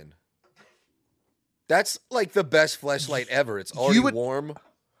with women. That's like the best fleshlight ever. It's already warm.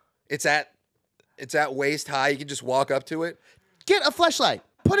 It's at waist high. You can just walk up to it. Get a fleshlight.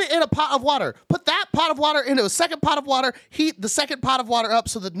 Put it in a pot of water. Put that pot of water into a second pot of water. Heat the second pot of water up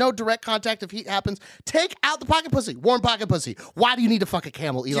so that no direct contact of heat happens. Take out the pocket pussy. Warm pocket pussy. Why do you need to fuck a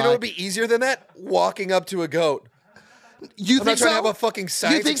camel, Eli? You know what would be easier than that? Walking up to a goat. You I'm think not trying so? to have a fucking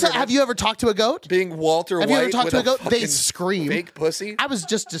science You think so? experiment. Have you ever talked to a goat? Being Walter Have White you ever talked with to a goat? They fucking scream. fake pussy? I was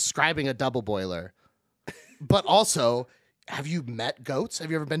just describing a double boiler. But also, have you met goats? Have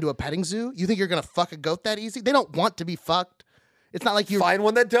you ever been to a petting zoo? You think you're gonna fuck a goat that easy? They don't want to be fucked. It's not like you Find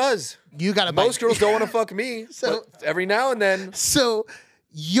one that does. you gotta Most buy- girls don't want to fuck me, So- but every now and then. So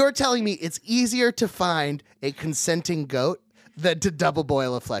you're telling me it's easier to find a consenting goat than to double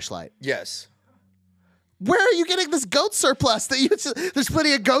boil a fleshlight? Yes. Where are you getting this goat surplus? There's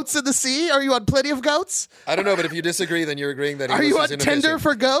plenty of goats in the sea. Are you on Plenty of Goats? I don't know, but if you disagree, then you're agreeing that Are English you on is inefficient. Tinder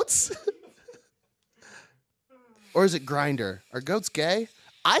for goats? Or is it Grinder? Are goats gay?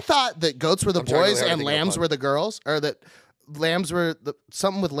 I thought that goats were the I'm trying really boys hard to and think of lambs one. were the girls, or that lambs were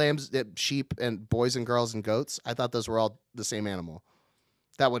something with lambs, sheep, and boys and girls and goats. I thought those were all the same animal.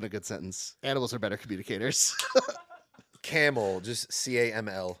 That wasn't a good sentence. Animals are better communicators. Camel, just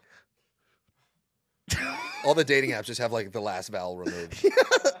CAML. All the dating apps just have like the last vowel removed.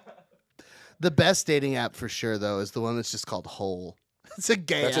 The best dating app for sure, though, is the one that's just called Hole. It's a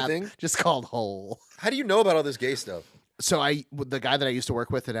gay That's a app, thing? just called Hole. How do you know about all this gay stuff? So the guy that I used to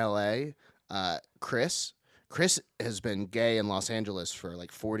work with in LA, Chris has been gay in Los Angeles for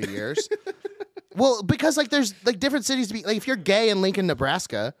like 40 years. Well, because like there's like different cities to be like if you're gay in Lincoln,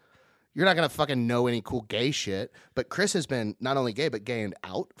 Nebraska, You're not gonna fucking know any cool gay shit. But Chris has been not only gay, but gay and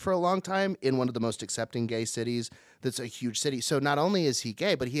out for a long time in one of the most accepting gay cities. That's a huge city. So not only is he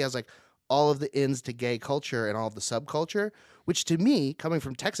gay, but he has like all of the ins to gay culture and all of the subculture, which to me, coming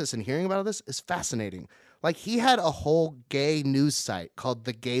from Texas and hearing about this, is fascinating. Like he had a whole gay news site called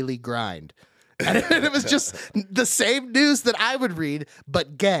The Gaily Grind. And it was just the same news that I would read,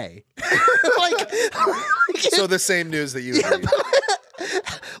 but gay. So the same news that you read.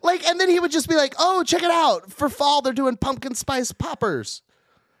 Like, and then he would just be like, "Oh, check it out! For fall, they're doing pumpkin spice poppers."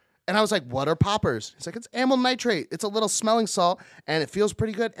 And I was like, "What are poppers?" He's like, "It's amyl nitrate. It's a little smelling salt, and it feels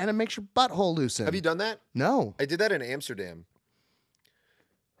pretty good, and it makes your butthole loosen." Have you done that? No. I did that in Amsterdam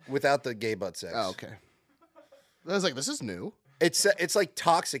without the gay butt sex. Oh, okay. I was like, "This is new." It's like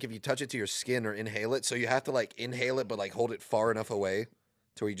toxic if you touch it to your skin or inhale it. So you have to like inhale it, but like hold it far enough away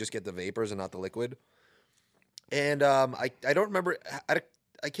to where you just get the vapors and not the liquid. And I don't remember.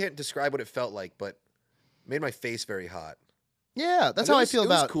 I can't describe what it felt like, but it made my face very hot. Yeah, that's how I feel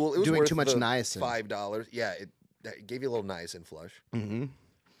about cool. It was doing worth too much the niacin. $5. Yeah, it gave you a little niacin flush.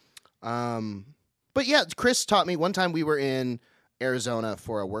 But yeah, Chris taught me one time we were in Arizona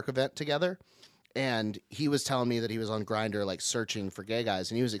for a work event together, and he was telling me that he was on Grindr like searching for gay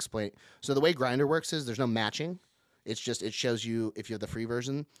guys, and he was explaining. So the way Grindr works is there's no matching. It's just it shows you, if you have the free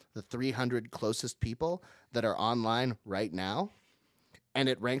version, the 300 closest people that are online right now. And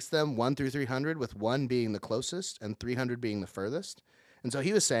it ranks them 1 through 300, with 1 being the closest and 300 being the furthest. And so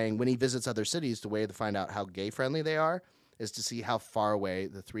he was saying when he visits other cities, the way to find out how gay-friendly they are is to see how far away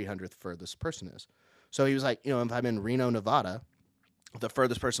the 300th furthest person is. So he was like, if I'm in Reno, Nevada, the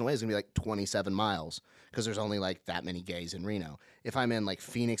furthest person away is going to be like 27 miles because there's only like that many gays in Reno. If I'm in like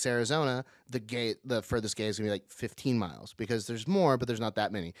Phoenix, Arizona, the furthest gay is going to be like 15 miles because there's more, but there's not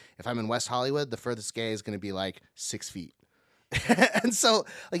that many. If I'm in West Hollywood, the furthest gay is going to be like 6 feet. And so,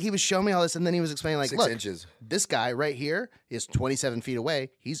 like, he was showing me all this, and then he was explaining, like, 6 look, inches. this guy right here is 27 feet away.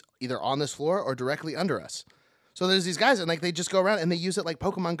 He's either on this floor or directly under us. So there's these guys, and like they just go around and they use it like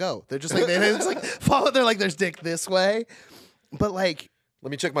Pokemon Go. They're just like they just like follow. They're like, there's dick this way, but like,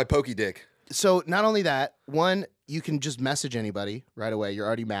 let me check my pokey dick. So not only that, one, you can just message anybody right away. You're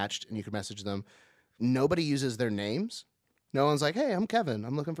already matched, and you can message them. Nobody uses their names. No one's like, hey, I'm Kevin.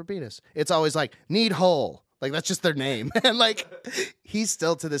 I'm looking for penis. It's always like, need hole. Like, that's just their name. And, like, he's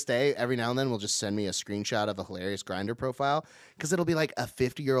still to this day, every now and then will just send me a screenshot of a hilarious Grindr profile because it'll be, like, a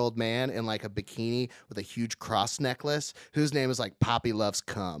 50-year-old man in, like, a bikini with a huge cross necklace whose name is, like, Poppy Loves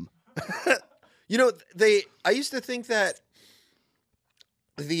Cum. I used to think that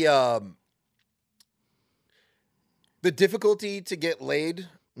the difficulty to get laid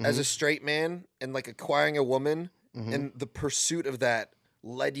as a straight man and, like, acquiring a woman and the pursuit of that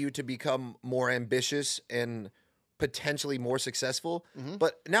led you to become more ambitious and potentially more successful.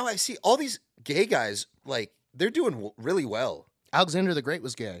 But now I see all these gay guys, like, they're doing really well. Alexander the Great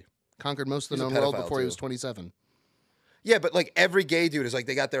was gay. Conquered most of the known world before he was 27. Yeah, but, like, every gay dude is, like,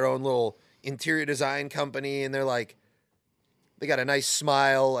 they got their own little interior design company, and they're, like, they got a nice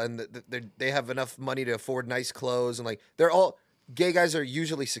smile, and they have enough money to afford nice clothes, and, like, gay guys are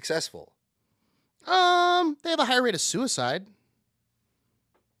usually successful. They have a high rate of suicide.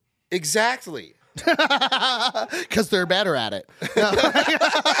 Exactly. Because they're better at it.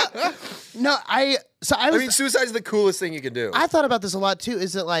 I mean, suicide's the coolest thing you can do. I thought about this a lot too.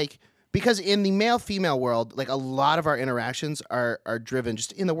 Is that like, because in the male-female world, like a lot of our interactions are driven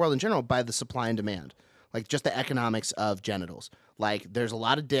just in the world in general by the supply and demand, like just the economics of genitals. Like there's a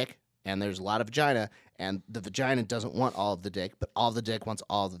lot of dick and there's a lot of vagina, and the vagina doesn't want all of the dick, but all of the dick wants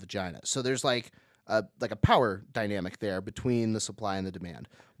all of the vagina. So there's like a power dynamic there between the supply and the demand.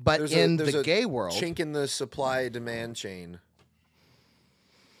 But there's the gay world, chink in the supply demand chain.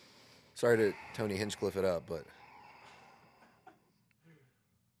 Sorry to Tony Hinchcliffe it up, but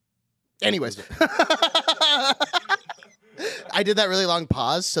anyways, I did that really long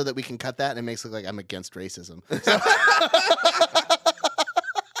pause so that we can cut that, and it makes it look like I'm against racism. So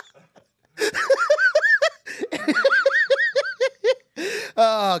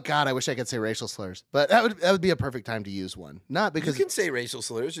oh God, I wish I could say racial slurs, but that would be a perfect time to use one. Not because you can say racial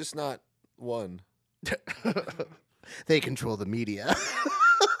slurs, just not one. They control the media.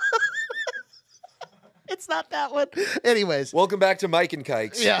 It's not that one. Anyways, welcome back to Mike and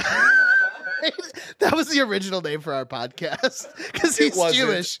Kikes. Yeah. That was the original name for our podcast because he's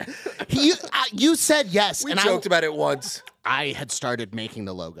Jewish. You said yes, we joked about it once. I had started making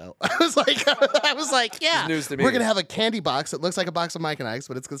the logo. I was like, yeah, news to me. We're gonna have a candy box that looks like a box of Mike and Ike's,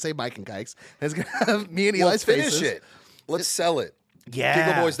 but it's gonna say Mike and Kikes, and it's gonna have me and Eli's faces. Finish it. Let's sell it.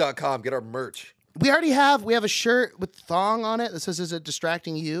 Yeah, GiggleBoys.com. Get our merch. We have a shirt with thong on it that says, "Is it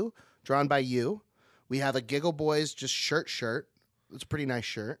distracting you?" drawn by you. We have a Giggle Boys just shirt. It's a pretty nice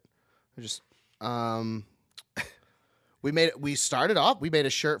shirt. Just we started off. We made a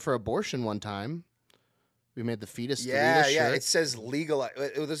shirt for abortion one time. We made the fetus. Yeah, shirt. yeah. It says legal.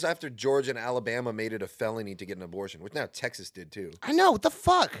 It was after Georgia and Alabama made it a felony to get an abortion, which now Texas did too. I know. What the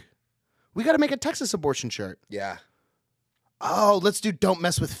fuck? We got to make a Texas abortion shirt. Yeah. Oh, let's do "Don't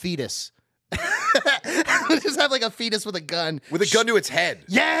Mess with Fetus." Just have like a fetus with a gun. With a gun to its head.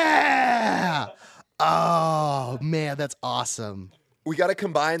 Yeah. Oh man, that's awesome. We got to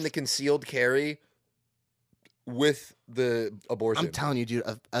combine the concealed carry with the abortion. I'm telling you, dude,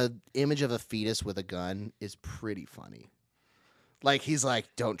 a image of a fetus with a gun is pretty funny. Like he's like,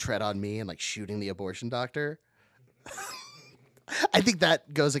 "Don't tread on me," and like shooting the abortion doctor. I think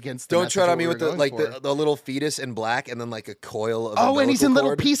that goes against. The Don't message tread what on me we with were the going for. the little fetus in black, and then like a coil of. Oh, and he's in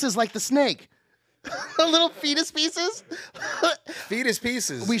little cord. pieces like the snake. Little fetus pieces. Fetus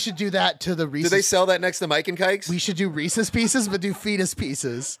pieces. We should do that to the Do Reese's. they sell that next to Mike and Kikes? We should do Reese's Pieces, but do fetus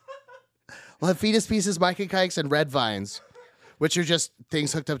pieces. We'll have fetus pieces, Mike and Kikes, and red vines, which are just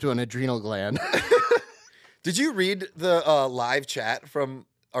things hooked up to an adrenal gland. Did you read the live chat from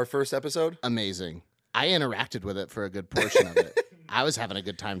our first episode? Amazing. I interacted with it for a good portion of it. I was having a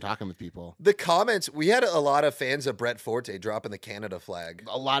good time talking with people. The comments, we had a lot of fans of Brett Forte dropping the Canada flag.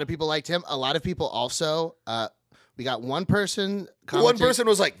 A lot of people liked him. A lot of people also, we got one person One commenting. person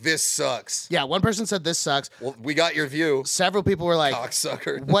was like, "This sucks." Yeah, one person said this sucks. Well, we got your view, Several people were like,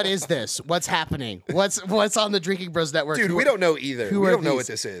 cocksucker. what is this? What's happening? What's on the Drinking Bros Network? Dude, Who we are-" don't know either. who We are don't know these? what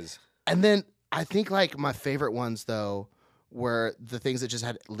this is. And then I think like my favorite ones though were the things that just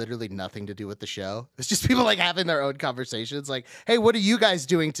had literally nothing to do with the show. It's just people like having their own conversations. Like, hey, what are you guys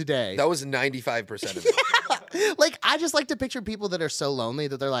doing today? That was 95% of it. Like, I just like to picture people that are so lonely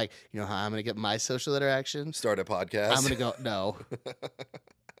that they're like, you know how I'm going to get my social interaction? Start a podcast. I'm going to go, no.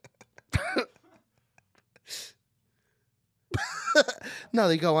 No,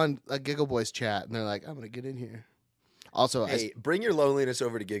 they go on a Giggle Boys chat and they're like, I'm going to get in here. Also, Hey, bring your loneliness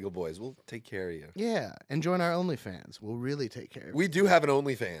over to Giggle Boys. We'll take care of you. yeah, and join our OnlyFans. We'll really take care of you. We do have an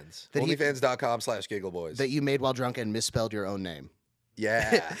OnlyFans. That he- OnlyFans.com/GiggleBoys. That you made while drunk and misspelled your own name.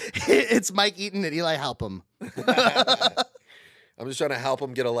 Yeah. It's Mike Eaton and Eli Helpham. I'm just trying to help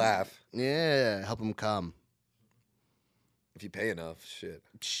them get a laugh. Yeah, help him come. If you pay enough, shit.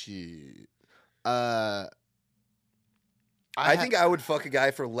 Shit. I think I would fuck a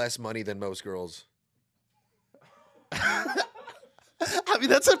guy for less money than most girls. I mean,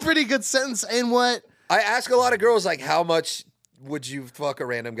 that's a pretty good sentence. And what? I ask a lot of girls, like, how much would you fuck a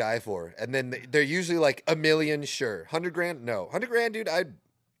random guy for? And then they're usually like, $1 million, sure. 100 grand? No. 100 grand, dude, I'd...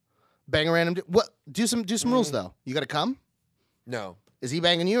 Bang a random. What? Do some rules though. You got to come. No. Is he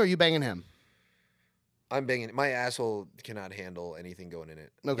banging you or are you banging him? I'm banging... My asshole cannot handle anything going in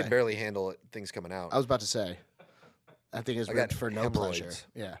it. Okay. It can barely handle things coming out. I was about to say. I think it's I got ripped for no hemorrhoids. pleasure.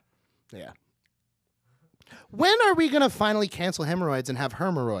 Yeah. Yeah. When are we going to finally cancel hemorrhoids and have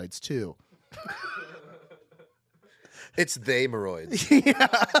hermoroids too? It's they hemorrhoids.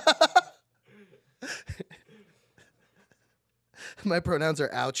 My pronouns are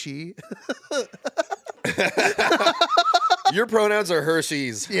ouchie. Your pronouns are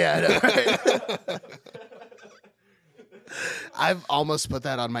Hershey's. Yeah, I know, right? I've almost put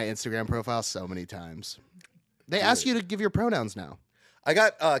that on my Instagram profile so many times. They ask you to give your pronouns now. I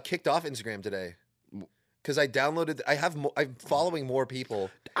got kicked off Instagram today because I downloaded. I'm following more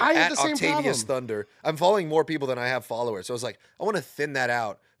people I have at the same Octavius problem. Thunder. I'm following more people than I have followers. So I was like, I want to thin that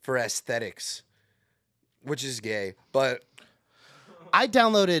out for aesthetics, which is gay. But I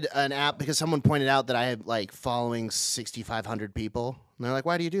downloaded an app because someone pointed out that I had like following 6,500 people. And they're like,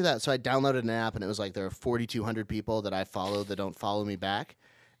 why do you do that? So I downloaded an app and it was like there are 4,200 people that I follow that don't follow me back.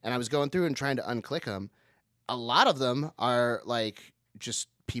 And I was going through and trying to unclick them. A lot of them are like just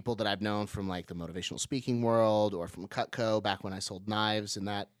people that I've known from like the motivational speaking world or from Cutco back when I sold knives in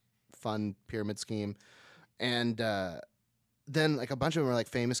that fun pyramid scheme. And then like a bunch of them are like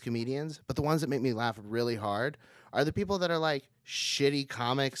famous comedians. But the ones that make me laugh really hard are the people that are like shitty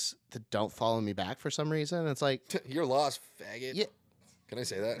comics that don't follow me back for some reason. It's like, you're lost, faggot. Yeah. Can I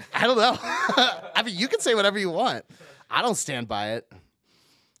say that? I don't know. I mean, you can say whatever you want. I don't stand by it.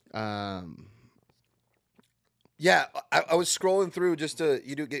 Yeah, I was scrolling through just to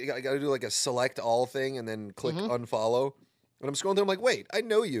you got to do like a select all thing and then click unfollow. And I'm scrolling through. I'm like, wait, I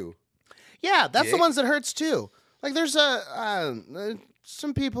know you. Yeah, that's the Dick. ones that hurts too. Like there's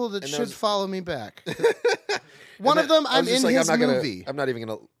some people that And should those- follow me back. One of them, I I'm was just in like, his movie. I'm not even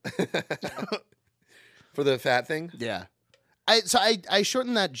gonna for the fat thing. Yeah. I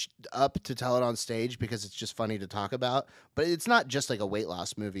shortened that up to tell it on stage because it's just funny to talk about. But it's not just like a weight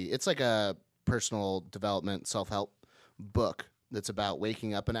loss movie. It's like a personal development self-help book that's about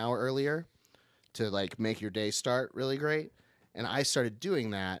waking up an hour earlier to like make your day start really great. And I started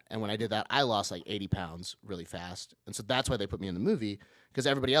doing that, and when I did that, I lost like 80 pounds really fast. And so that's why they put me in the movie, because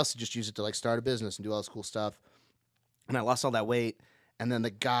everybody else just used it to like start a business and do all this cool stuff. And I lost all that weight. And then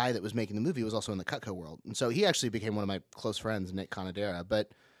the guy that was making the movie was also in the Cutco world. And so he actually became one of my close friends, Nick Conadera. But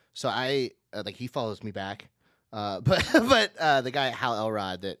so I, like, he follows me back. But the guy, Hal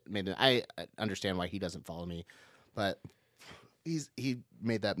Elrod, that made it, I understand why he doesn't follow me. But he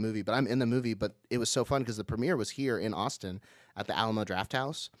made that movie. But I'm in the movie. But it was so fun because the premiere was here in Austin at the Alamo Draft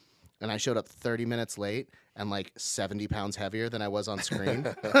House. And I showed up 30 minutes late and like 70 pounds heavier than I was on screen.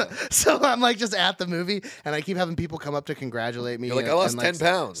 So I'm like just at the movie, and I keep having people come up to congratulate me. You're like, I lost and, 10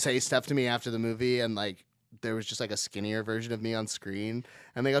 pounds. Say stuff to me after the movie, and like there was just like a skinnier version of me on screen,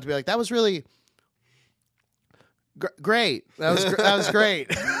 and they got to be like, that was really great. That was great.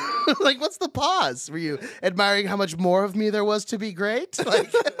 Like, what's the pause? Were you admiring how much more of me there was to be great?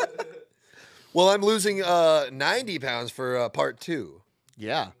 Like, well, I'm losing 90 pounds for part 2.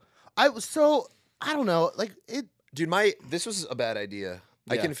 Yeah. I don't know, like it. Dude, this was a bad idea.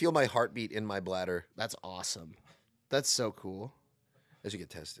 I Yeah. can feel my heartbeat in my bladder That's awesome. That's so cool. as you get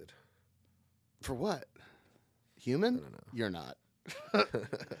tested. For what? Human? I don't know. You're not.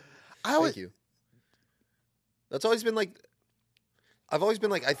 Thank you. That's always been like. I've always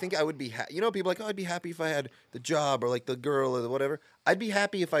been like, I think I would be people are like, oh, I'd be happy if I had the job or like the girl or whatever. I'd be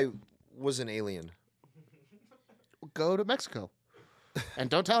happy if I was an alien. Go to Mexico. And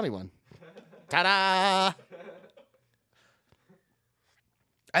don't tell anyone. Ta-da!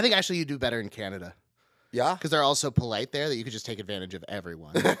 I think actually you do better in Canada. Yeah? Because they're all so polite there that you could just take advantage of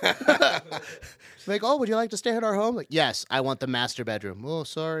everyone. Like, oh, would you like to stay at our home? Like, yes, I want the master bedroom. Oh,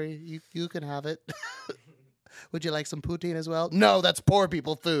 sorry, you can have it. Would you like some poutine as well? No, that's poor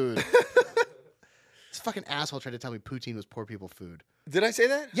people food. This fucking asshole tried to tell me poutine was poor people food. Did I say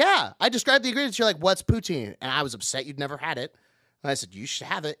that? Yeah, I described the ingredients. You're like, what's poutine? And I was upset you'd never had it. And I said, you should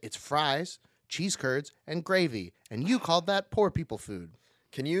have it. It's fries, cheese curds, and gravy. And you called that poor people food.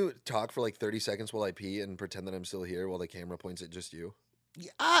 Can you talk for like 30 seconds while I pee and pretend that I'm still here while the camera points at just you?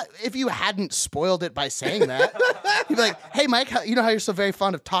 If you hadn't spoiled it by saying that, you'd be like, hey, Mike, you know how you're so very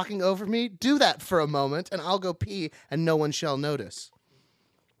fond of talking over me? Do that for a moment, and I'll go pee, and no one shall notice.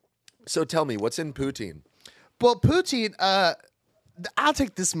 So tell me, what's in poutine? Well, poutine, I'll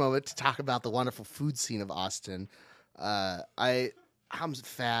take this moment to talk about the wonderful food scene of Austin. I'm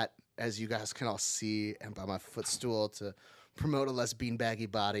fat, as you guys can all see, and by my footstool to promote a less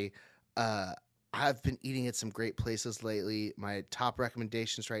beanbaggy body. I've been eating at some great places lately. My top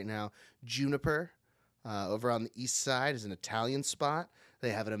recommendations right now, Juniper, over on the east side, is an Italian spot. They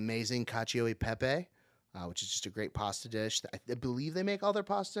have an amazing cacio e pepe, which is just a great pasta dish. I believe they make all their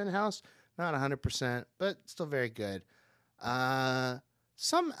pasta in-house. Not 100%, but still very good.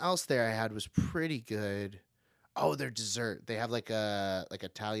 Something else there I had was pretty good. Oh, their dessert. They have like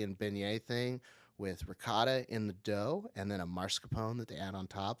Italian beignet thing with ricotta in the dough and then a mascarpone that they add on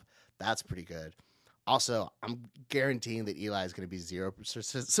top. That's pretty good. Also, I'm guaranteeing that Eli is going to be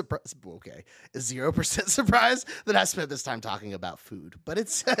 0% surprised. Okay, 0% surprised that I spent this time talking about food. But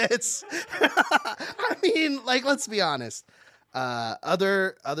it's. I mean, like, let's be honest.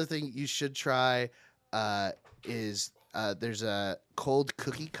 Other thing you should try is there's a Cold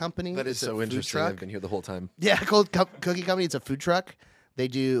Cookie Company. That is It's a so food interesting. truck. I've been here the whole time. Yeah, Cookie Company. It's a food truck. They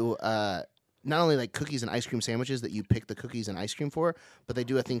do not only like cookies and ice cream sandwiches that you pick the cookies and ice cream for, but they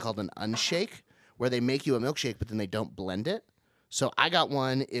do a thing called an unshake where they make you a milkshake, but then they don't blend it. So I got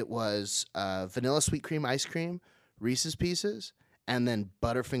one. It was vanilla sweet cream ice cream, Reese's Pieces, and then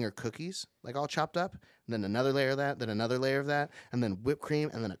Butterfinger cookies, like all chopped up. And then another layer of that, then another layer of that, and then whipped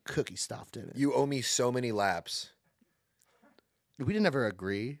cream, and then a cookie stuffed in it. You owe me so many laps. We didn't ever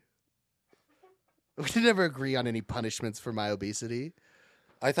agree. We didn't ever agree on any punishments for my obesity.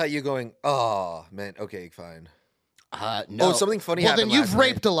 I thought you going, oh, man, okay, fine. No. Oh, something funny well, happened then you've last night.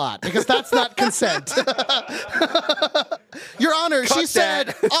 raped a lot because that's not consent. Your Honor, Cut she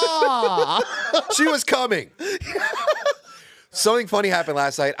said, "Ah." She was coming. Something funny happened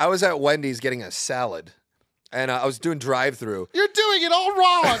last night. I was at Wendy's getting a salad, and I was doing drive-through. You're doing it all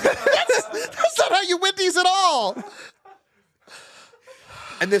wrong. That's not how you win these at all.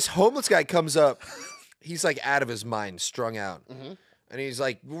 And this homeless guy comes up. He's like out of his mind, strung out. Mm-hmm. And he's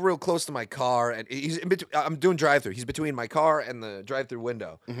like real close to my car. And he's in between, I'm doing drive-through. He's between my car and the drive-through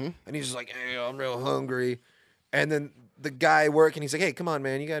window. Mm-hmm. And he's just like, hey, I'm real hungry. And then the guy working, he's like, "Hey, come on,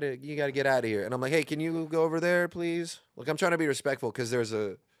 man, you gotta get out of here." And I'm like, "Hey, can you go over there, please?" Look, I'm trying to be respectful because there's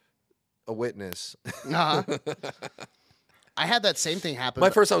a witness. Uh-huh. I had that same thing happen. My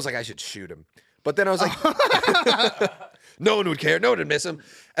first, I was like, I should shoot him, but then I was like, no one would care, no one would miss him.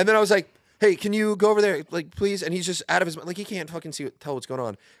 And then I was like, "Hey, can you go over there, like, please?" And he's just out of his mind, like he can't fucking tell what's going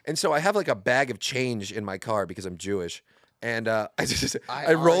on. And so I have like a bag of change in my car because I'm Jewish. And I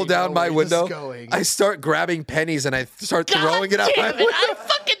roll already down know my where this is window. going. I start grabbing pennies and I start throwing it out my Damn window. it, I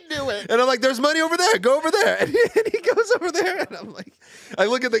fucking knew it. And I'm like, "There's money over there. Go over there." And he goes over there, and I'm like, I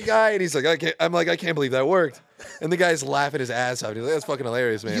look at the guy, and he's like, I can't believe that worked. And the guy's laughing his ass off. He's like, "That's fucking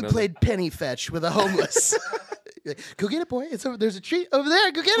hilarious, man." You played penny fetch with a homeless. Go get it, boy. It's over. There's a treat over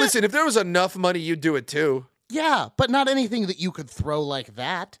there. Go get it. Listen, if there was enough money, you'd do it too. Yeah, but not anything that you could throw like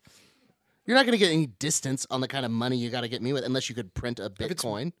that. You're not going to get any distance on the kind of money you got to get me with unless you could print a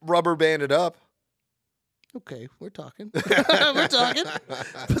Bitcoin. Rubber banded up. Okay, we're talking. We're talking.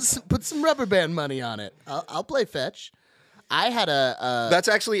 Put some rubber band money on it. I'll play fetch. I had a... That's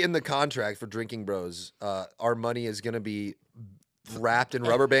actually in the contract for Drinking Bros. Our money is going to be wrapped in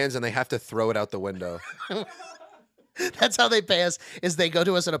rubber bands, and they have to throw it out the window. That's how they pay us, is they go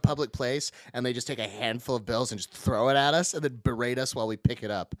to us in a public place, and they just take a handful of bills and just throw it at us, and then berate us while we pick it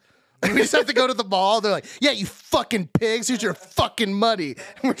up. We just have to go to the mall. They're like, "Yeah, you fucking pigs. Here's your fucking money."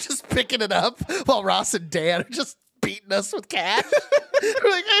 And we're just picking it up while Ross and Dan are just beating us with cash. We're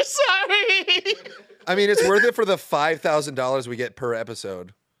like, "I'm sorry." I mean, it's worth it for the $5,000 we get per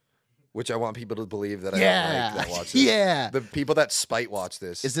episode, which I want people to believe that I don't like that watch this. Yeah. The people that spite watch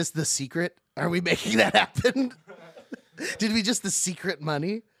this. Is this the secret? Are we making that happen? Did we just the secret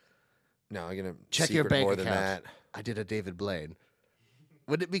money? No, I'm going to Check your bank more account. than that. I did a David Blaine.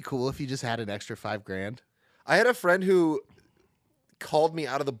 Wouldn't it be cool if you just had an extra $5,000? I had a friend who called me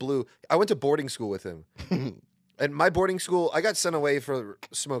out of the blue. I went to boarding school with him. And my boarding school, I got sent away for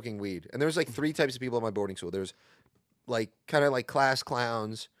smoking weed. And there was like 3 types of people at my boarding school. There's like kind of like class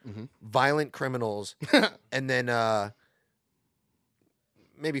clowns, violent criminals, and then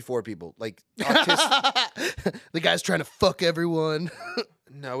maybe 4 people. Like autistic. The guy's trying to fuck everyone.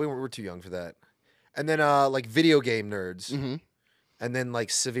 No, we're too young for that. And then like video game nerds. And then like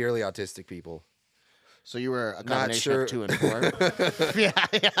severely autistic people. So you were a Not combination sure. of 2 and 4. Yeah.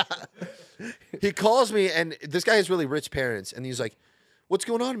 He calls me, and this guy has really rich parents, and he's like, "What's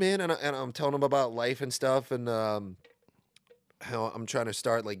going on, man?" And I'm telling him about life and stuff, and how I'm trying to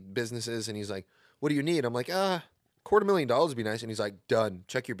start like businesses, and he's like, "What do you need?" I'm like, $250,000 would be nice. And he's like, "Done.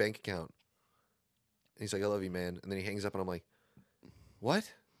 Check your bank account." And he's like, "I love you, man." And then he hangs up, and I'm like,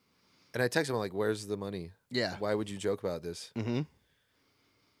 "What?" And I text him, I'm like, "Where's the money? Yeah. Why would you joke about this?" Mm-hmm.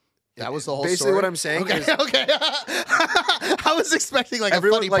 That was the whole Basically story? what I'm saying Okay, is okay. I was expecting like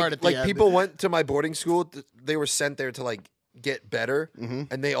everyone, a funny part at the like end. people went to my boarding school. They were sent there to like get better, Mm-hmm.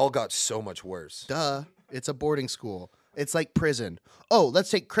 and they all got so much worse. Duh. It's a boarding school. It's like prison. Oh,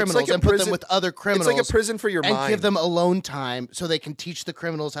 let's take criminals a and put them prison- with other criminals. It's like a prison for your and mind. give them alone time so they can teach the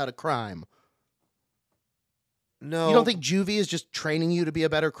criminals how to crime. No, You don't think juvie is just training you to be a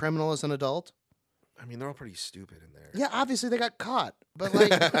better criminal as an adult? I mean, they're all pretty stupid in there. Yeah, obviously they got caught. But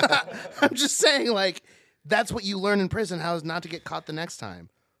like I'm just saying, like, that's what you learn in prison, how is not to get caught the next time.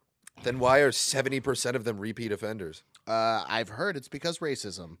 Then why are 70% of them repeat offenders? I've heard it's because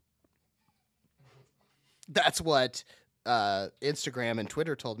racism. That's what Instagram and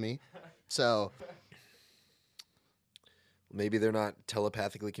Twitter told me. So Maybe they're not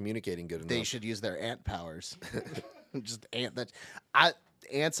telepathically communicating good enough. they should use their ant powers. Just ant that.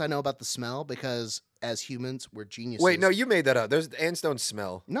 Ants I know about the smell because as humans we're geniuses. Wait, no, you made that up. There's ants don't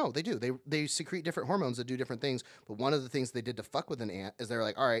smell. No, they do. They secrete different hormones that do different things. But one of the things they did to fuck with an ant is they're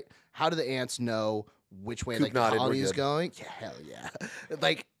like, all right, how do the ants know which way like the nodded, we're colony is good. going? Yeah, hell yeah.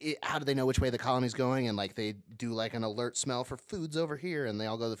 Like, how do they know which way the colony's going? And like they do like an alert smell for food's over here, and they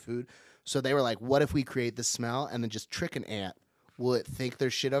all go to the food. So they were like, what if we create this smell and then just trick an ant? Will it think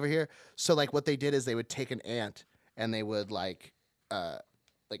there's shit over here? So like what they did is they would take an ant and they would like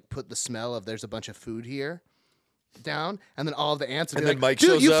put the smell of there's a bunch of food here down, and then all of the ants would And be then like, Mike dude,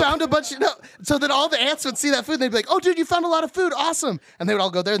 shows you up." found a bunch of no. So then all the ants would see that food and they'd be like, oh, dude, you found a lot of food. Awesome. And they would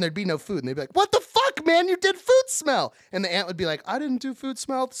all go there and there'd be no food. And they'd be like, what the fuck, man? You did food smell. And the ant would be like, I didn't do food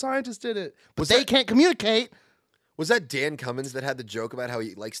smell. The scientist did it. But they can't communicate. Was that Dan Cummins that had the joke about how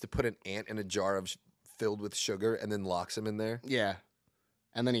he likes to put an ant in a jar of filled with sugar and then locks him in there? Yeah.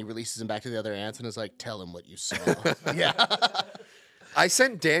 And then he releases him back to the other ants and is like, tell him what you saw. Yeah. I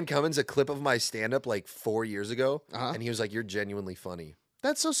sent Dan Cummins a clip of my stand-up like 4 years ago, Uh-huh. and he was like, "You're genuinely funny."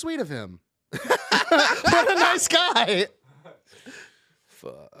 That's so sweet of him. What a nice guy.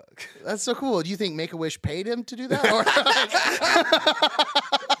 Fuck. That's so cool. Do you think Make-A-Wish paid him to do that? Or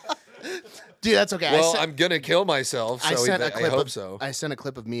dude, that's okay. Well, I'm gonna kill myself. So I hope so. I sent a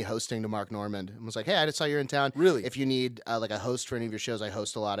clip of me hosting to Mark Normand and was like, "Hey, I just saw you're in town. Really? If you need like a host for any of your shows, I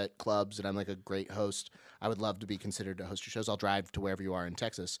host a lot at clubs, and I'm like a great host. I would love to be considered to host your shows. I'll drive to wherever you are in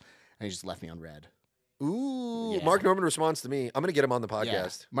Texas." And he just left me on red. Ooh, Yeah. Mark Norman responds to me. I'm gonna get him on the Yeah.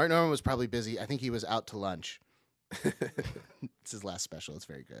 podcast. Mark Normand was probably busy. I think he was out to lunch. It's his last special. It's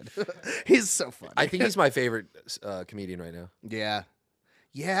very good. He's so funny. I think he's my favorite comedian right now. Yeah.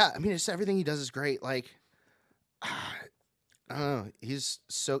 Yeah. I mean, it's everything he does is great. Like, I don't know. He's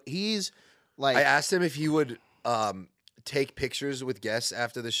like, I asked him if he would take pictures with guests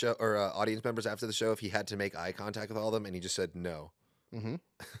after the show or audience members after the show if he had to make eye contact with all of them, and he just said no. mm-hmm.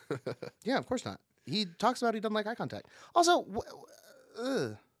 Yeah, of course not. He talks about he doesn't like eye contact. Also,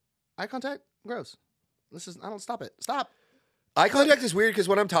 eye contact, gross. I don't stop it. Stop. Eye contact is weird because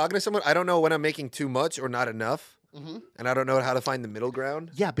when I'm talking to someone, I don't know when I'm making too much or not enough, and I don't know how to find the middle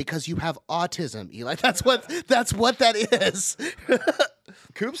ground. Yeah, because you have autism, Eli. That's what that is.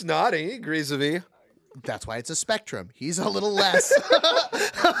 Coop's nodding. He agrees with me. That's why it's a spectrum. He's a little less.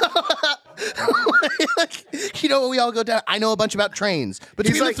 You know what we all go down? I know a bunch about trains.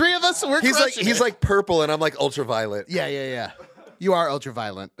 Between the three of us, we're crushing he's it. like purple, and I'm like ultraviolet. Yeah. You are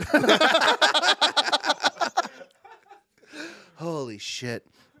ultraviolent. Holy shit.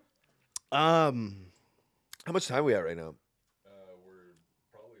 How much time are we at right now? We're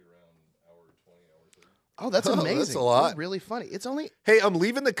probably around hour 20, hour 30. Oh, that's Oh, amazing. that's a lot. That's really funny. It's only Hey, I'm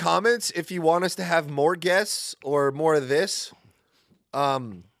leaving the comments if you want us to have more guests or more of this.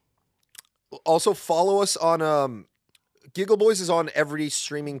 Also follow us on Giggle Boys is on every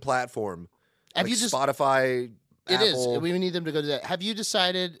streaming platform. Have like you just Spotify, It is. Apple. We need them to go to that. Have you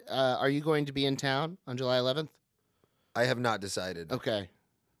decided are you going to be in town on July 11th? I have not decided. Okay.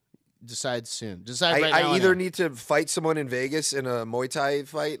 Decide soon. Decide right now. I on either air. need to fight someone in Vegas in a Muay Thai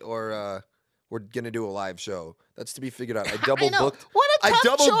fight or we're gonna do a live show. That's to be figured out. I double know. booked. What a tough I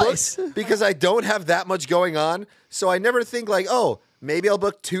double choice. booked because I don't have that much going on. So I never think like, oh, maybe I'll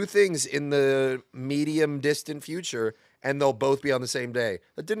book two things in the medium distant future and they'll both be on the same day.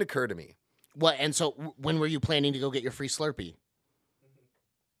 That didn't occur to me. What? And so when were you planning to go get your free Slurpee?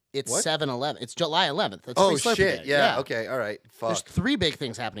 It's What? 7-11. It's July 11th. It's Oh free Slurpee shit! Day. Yeah. Okay. All right. There's Fuck. 3 big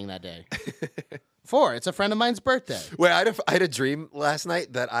things happening that day. 4. It's a friend of mine's birthday. Wait, I had a dream last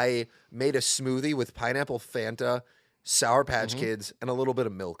night that I made a smoothie with pineapple Fanta, Sour Patch Kids, and a little bit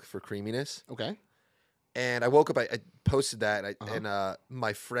of milk for creaminess. Okay. And I woke up, I posted that, and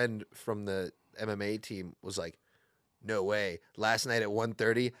my friend from the MMA team was like, no way. Last night at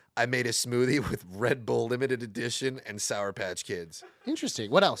 1:30, I made a smoothie with Red Bull Limited Edition and Sour Patch Kids.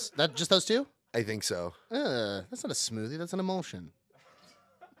 Interesting. What else? That just those 2? I think so. That's not a smoothie. That's an emulsion.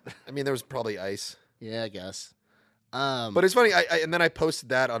 I mean, there was probably ice. Yeah, I guess. But it's funny, and then I posted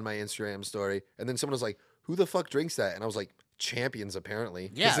that on my Instagram story, and then someone was like, who the fuck drinks that? And I was like, champions, apparently.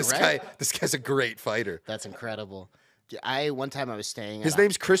 'Cause Yeah, right? This guy's a great fighter. That's incredible. One time I was staying. His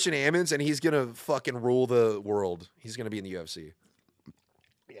name's Christian Ammons, and he's gonna fucking rule the world. He's gonna be in the UFC.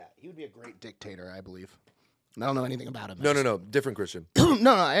 Yeah, he would be a great dictator, I believe. I don't know anything about him. No, different Christian.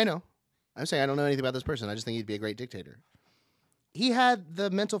 No, I know. I'm saying I don't know anything about this person. I just think he'd be a great dictator. He had the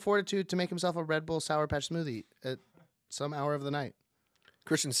mental fortitude to make himself a Red Bull Sour Patch smoothie at some hour of the night.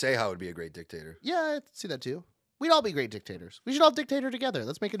 Christian Seha would be a great dictator. Yeah, I see that too. We'd all be great dictators. We should all dictator together.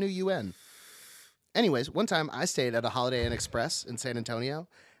 Let's make a new UN. Anyways, one time I stayed at a Holiday Inn Express in San Antonio,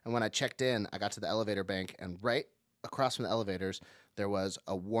 and when I checked in, I got to the elevator bank, and right across from the elevators, there was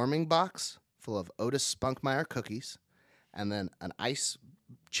a warming box full of Otis Spunkmeyer cookies, and then an ice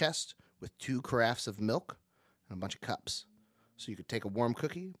chest with 2 carafes of milk and a bunch of cups. So you could take a warm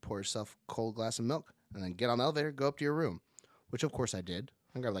cookie, pour yourself a cold glass of milk, and then get on the elevator, go up to your room, which of course I did.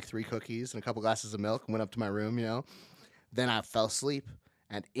 I grabbed like 3 cookies and a couple glasses of milk and went up to my room, Then I fell asleep.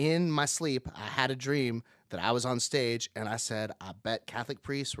 And in my sleep, I had a dream that I was on stage, and I said, I bet Catholic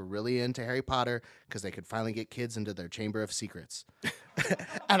priests were really into Harry Potter because they could finally get kids into their Chamber of Secrets.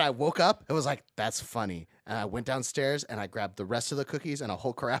 And I woke up, it was like, that's funny. And I went downstairs, and I grabbed the rest of the cookies and a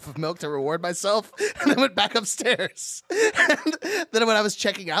whole carafe of milk to reward myself, and I went back upstairs. And then when I was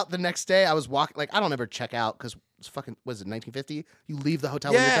checking out the next day, I was walking, like, I don't ever check out because it's fucking, what is it, 1950? You leave the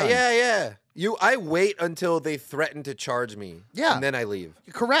hotel when you're done. Yeah. I wait until they threaten to charge me. Yeah. And then I leave.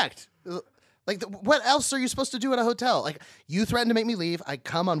 Correct. Like, what else are you supposed to do at a hotel? Like, you threaten to make me leave. I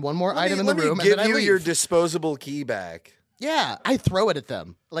come on one more item in the room, and then I give leave. you your disposable key back. Yeah, I throw it at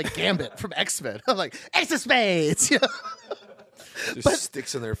them like Gambit from X-Men. I'm like, Ace of Spades. Just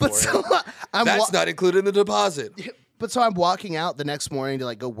sticks in their forehead. So That's not included in the deposit. But so I'm walking out the next morning to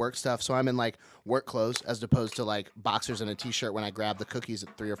like go work stuff. So I'm in like work clothes as opposed to like boxers and a t-shirt when I grab the cookies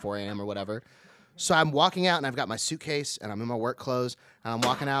at 3 or 4 a.m. or whatever. So I'm walking out and I've got my suitcase and I'm in my work clothes and I'm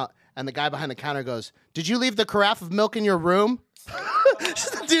walking out and the guy behind the counter goes, "Did you leave the carafe of milk in your room?"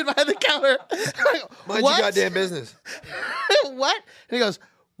 Just the dude behind the counter. Mind What? your goddamn business. What? And he goes,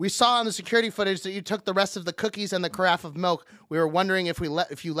 "We saw on the security footage that you took the rest of the cookies and the carafe of milk. We were wondering if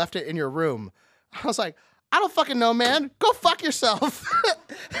you left it in your room." I was like, "I don't fucking know, man. Go fuck yourself."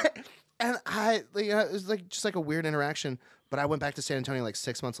 And it was like just like a weird interaction. But I went back to San Antonio like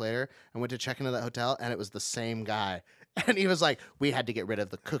 6 months later and went to check into that hotel, and it was the same guy. And he was like, "We had to get rid of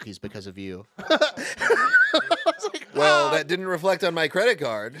the cookies because of you." I was like, Well, "Oh." that didn't reflect on my credit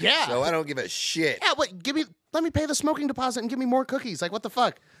card. Yeah. So I don't give a shit. Yeah, what? Let me pay the smoking deposit and give me more cookies. Like, what the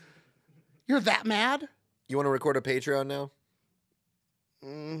fuck? You're that mad? You want to record a Patreon now?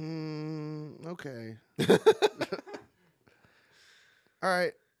 Okay. All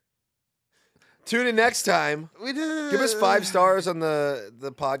right. Tune in next time. We did. Give us 5 stars on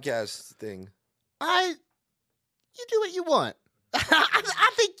the podcast thing. You do what you want.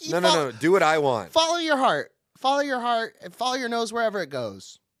 I think you No. Do what I want. follow your heart. Follow your heart and follow your nose wherever it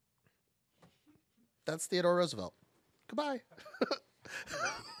goes. That's Theodore Roosevelt. Goodbye.